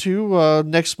forward to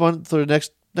next month or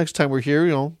next time we're here.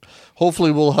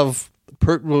 Hopefully we'll have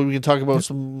we can talk about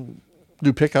some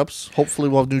new pickups. Hopefully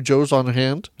we'll have new Joes on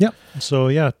hand. Yeah. So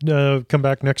come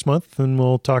back next month and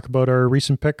we'll talk about our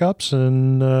recent pickups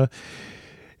and.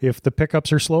 if the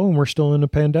pickups are slow and we're still in a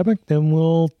pandemic, then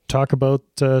we'll talk about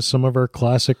some of our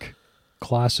classic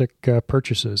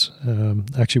purchases.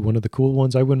 Actually, one of the cool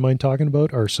ones I wouldn't mind talking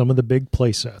about are some of the big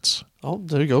play sets. Oh,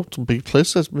 there you go. Some big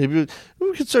places. Maybe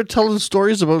we could start telling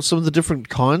stories about some of the different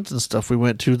cons and stuff we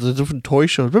went to, the different toy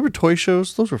shows. Remember toy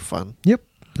shows? Those were fun. Yep.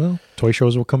 Well, toy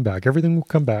shows will come back. Everything will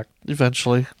come back.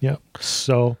 Eventually. Yep.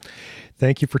 So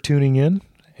thank you for tuning in.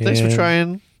 Thanks for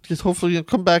trying. Just hopefully you'll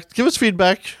come back. Give us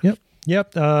feedback.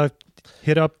 Yep.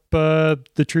 Hit up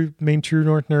the main True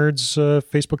North Nerds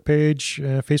Facebook page,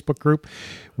 Facebook group.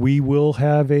 We will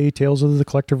have a Tales of the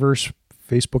Collectorverse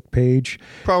Facebook page.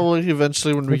 Probably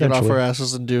eventually when we get off our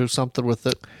asses and do something with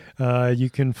it. You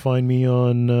can find me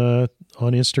on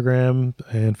Instagram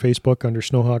and Facebook under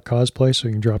Snowhawk Cosplay, so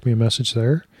you can drop me a message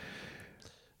there.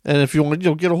 And if you want,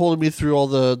 get a hold of me through all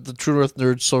the True North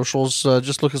Nerds socials.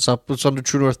 Just look us up. It's under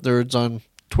True North Nerds on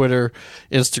Twitter,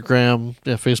 Instagram,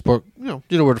 Facebook.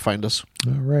 You know where to find us.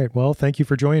 All right. Well, thank you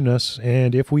for joining us.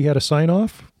 And if we had a sign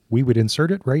off, we would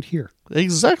insert it right here.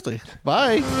 Exactly.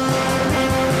 Bye.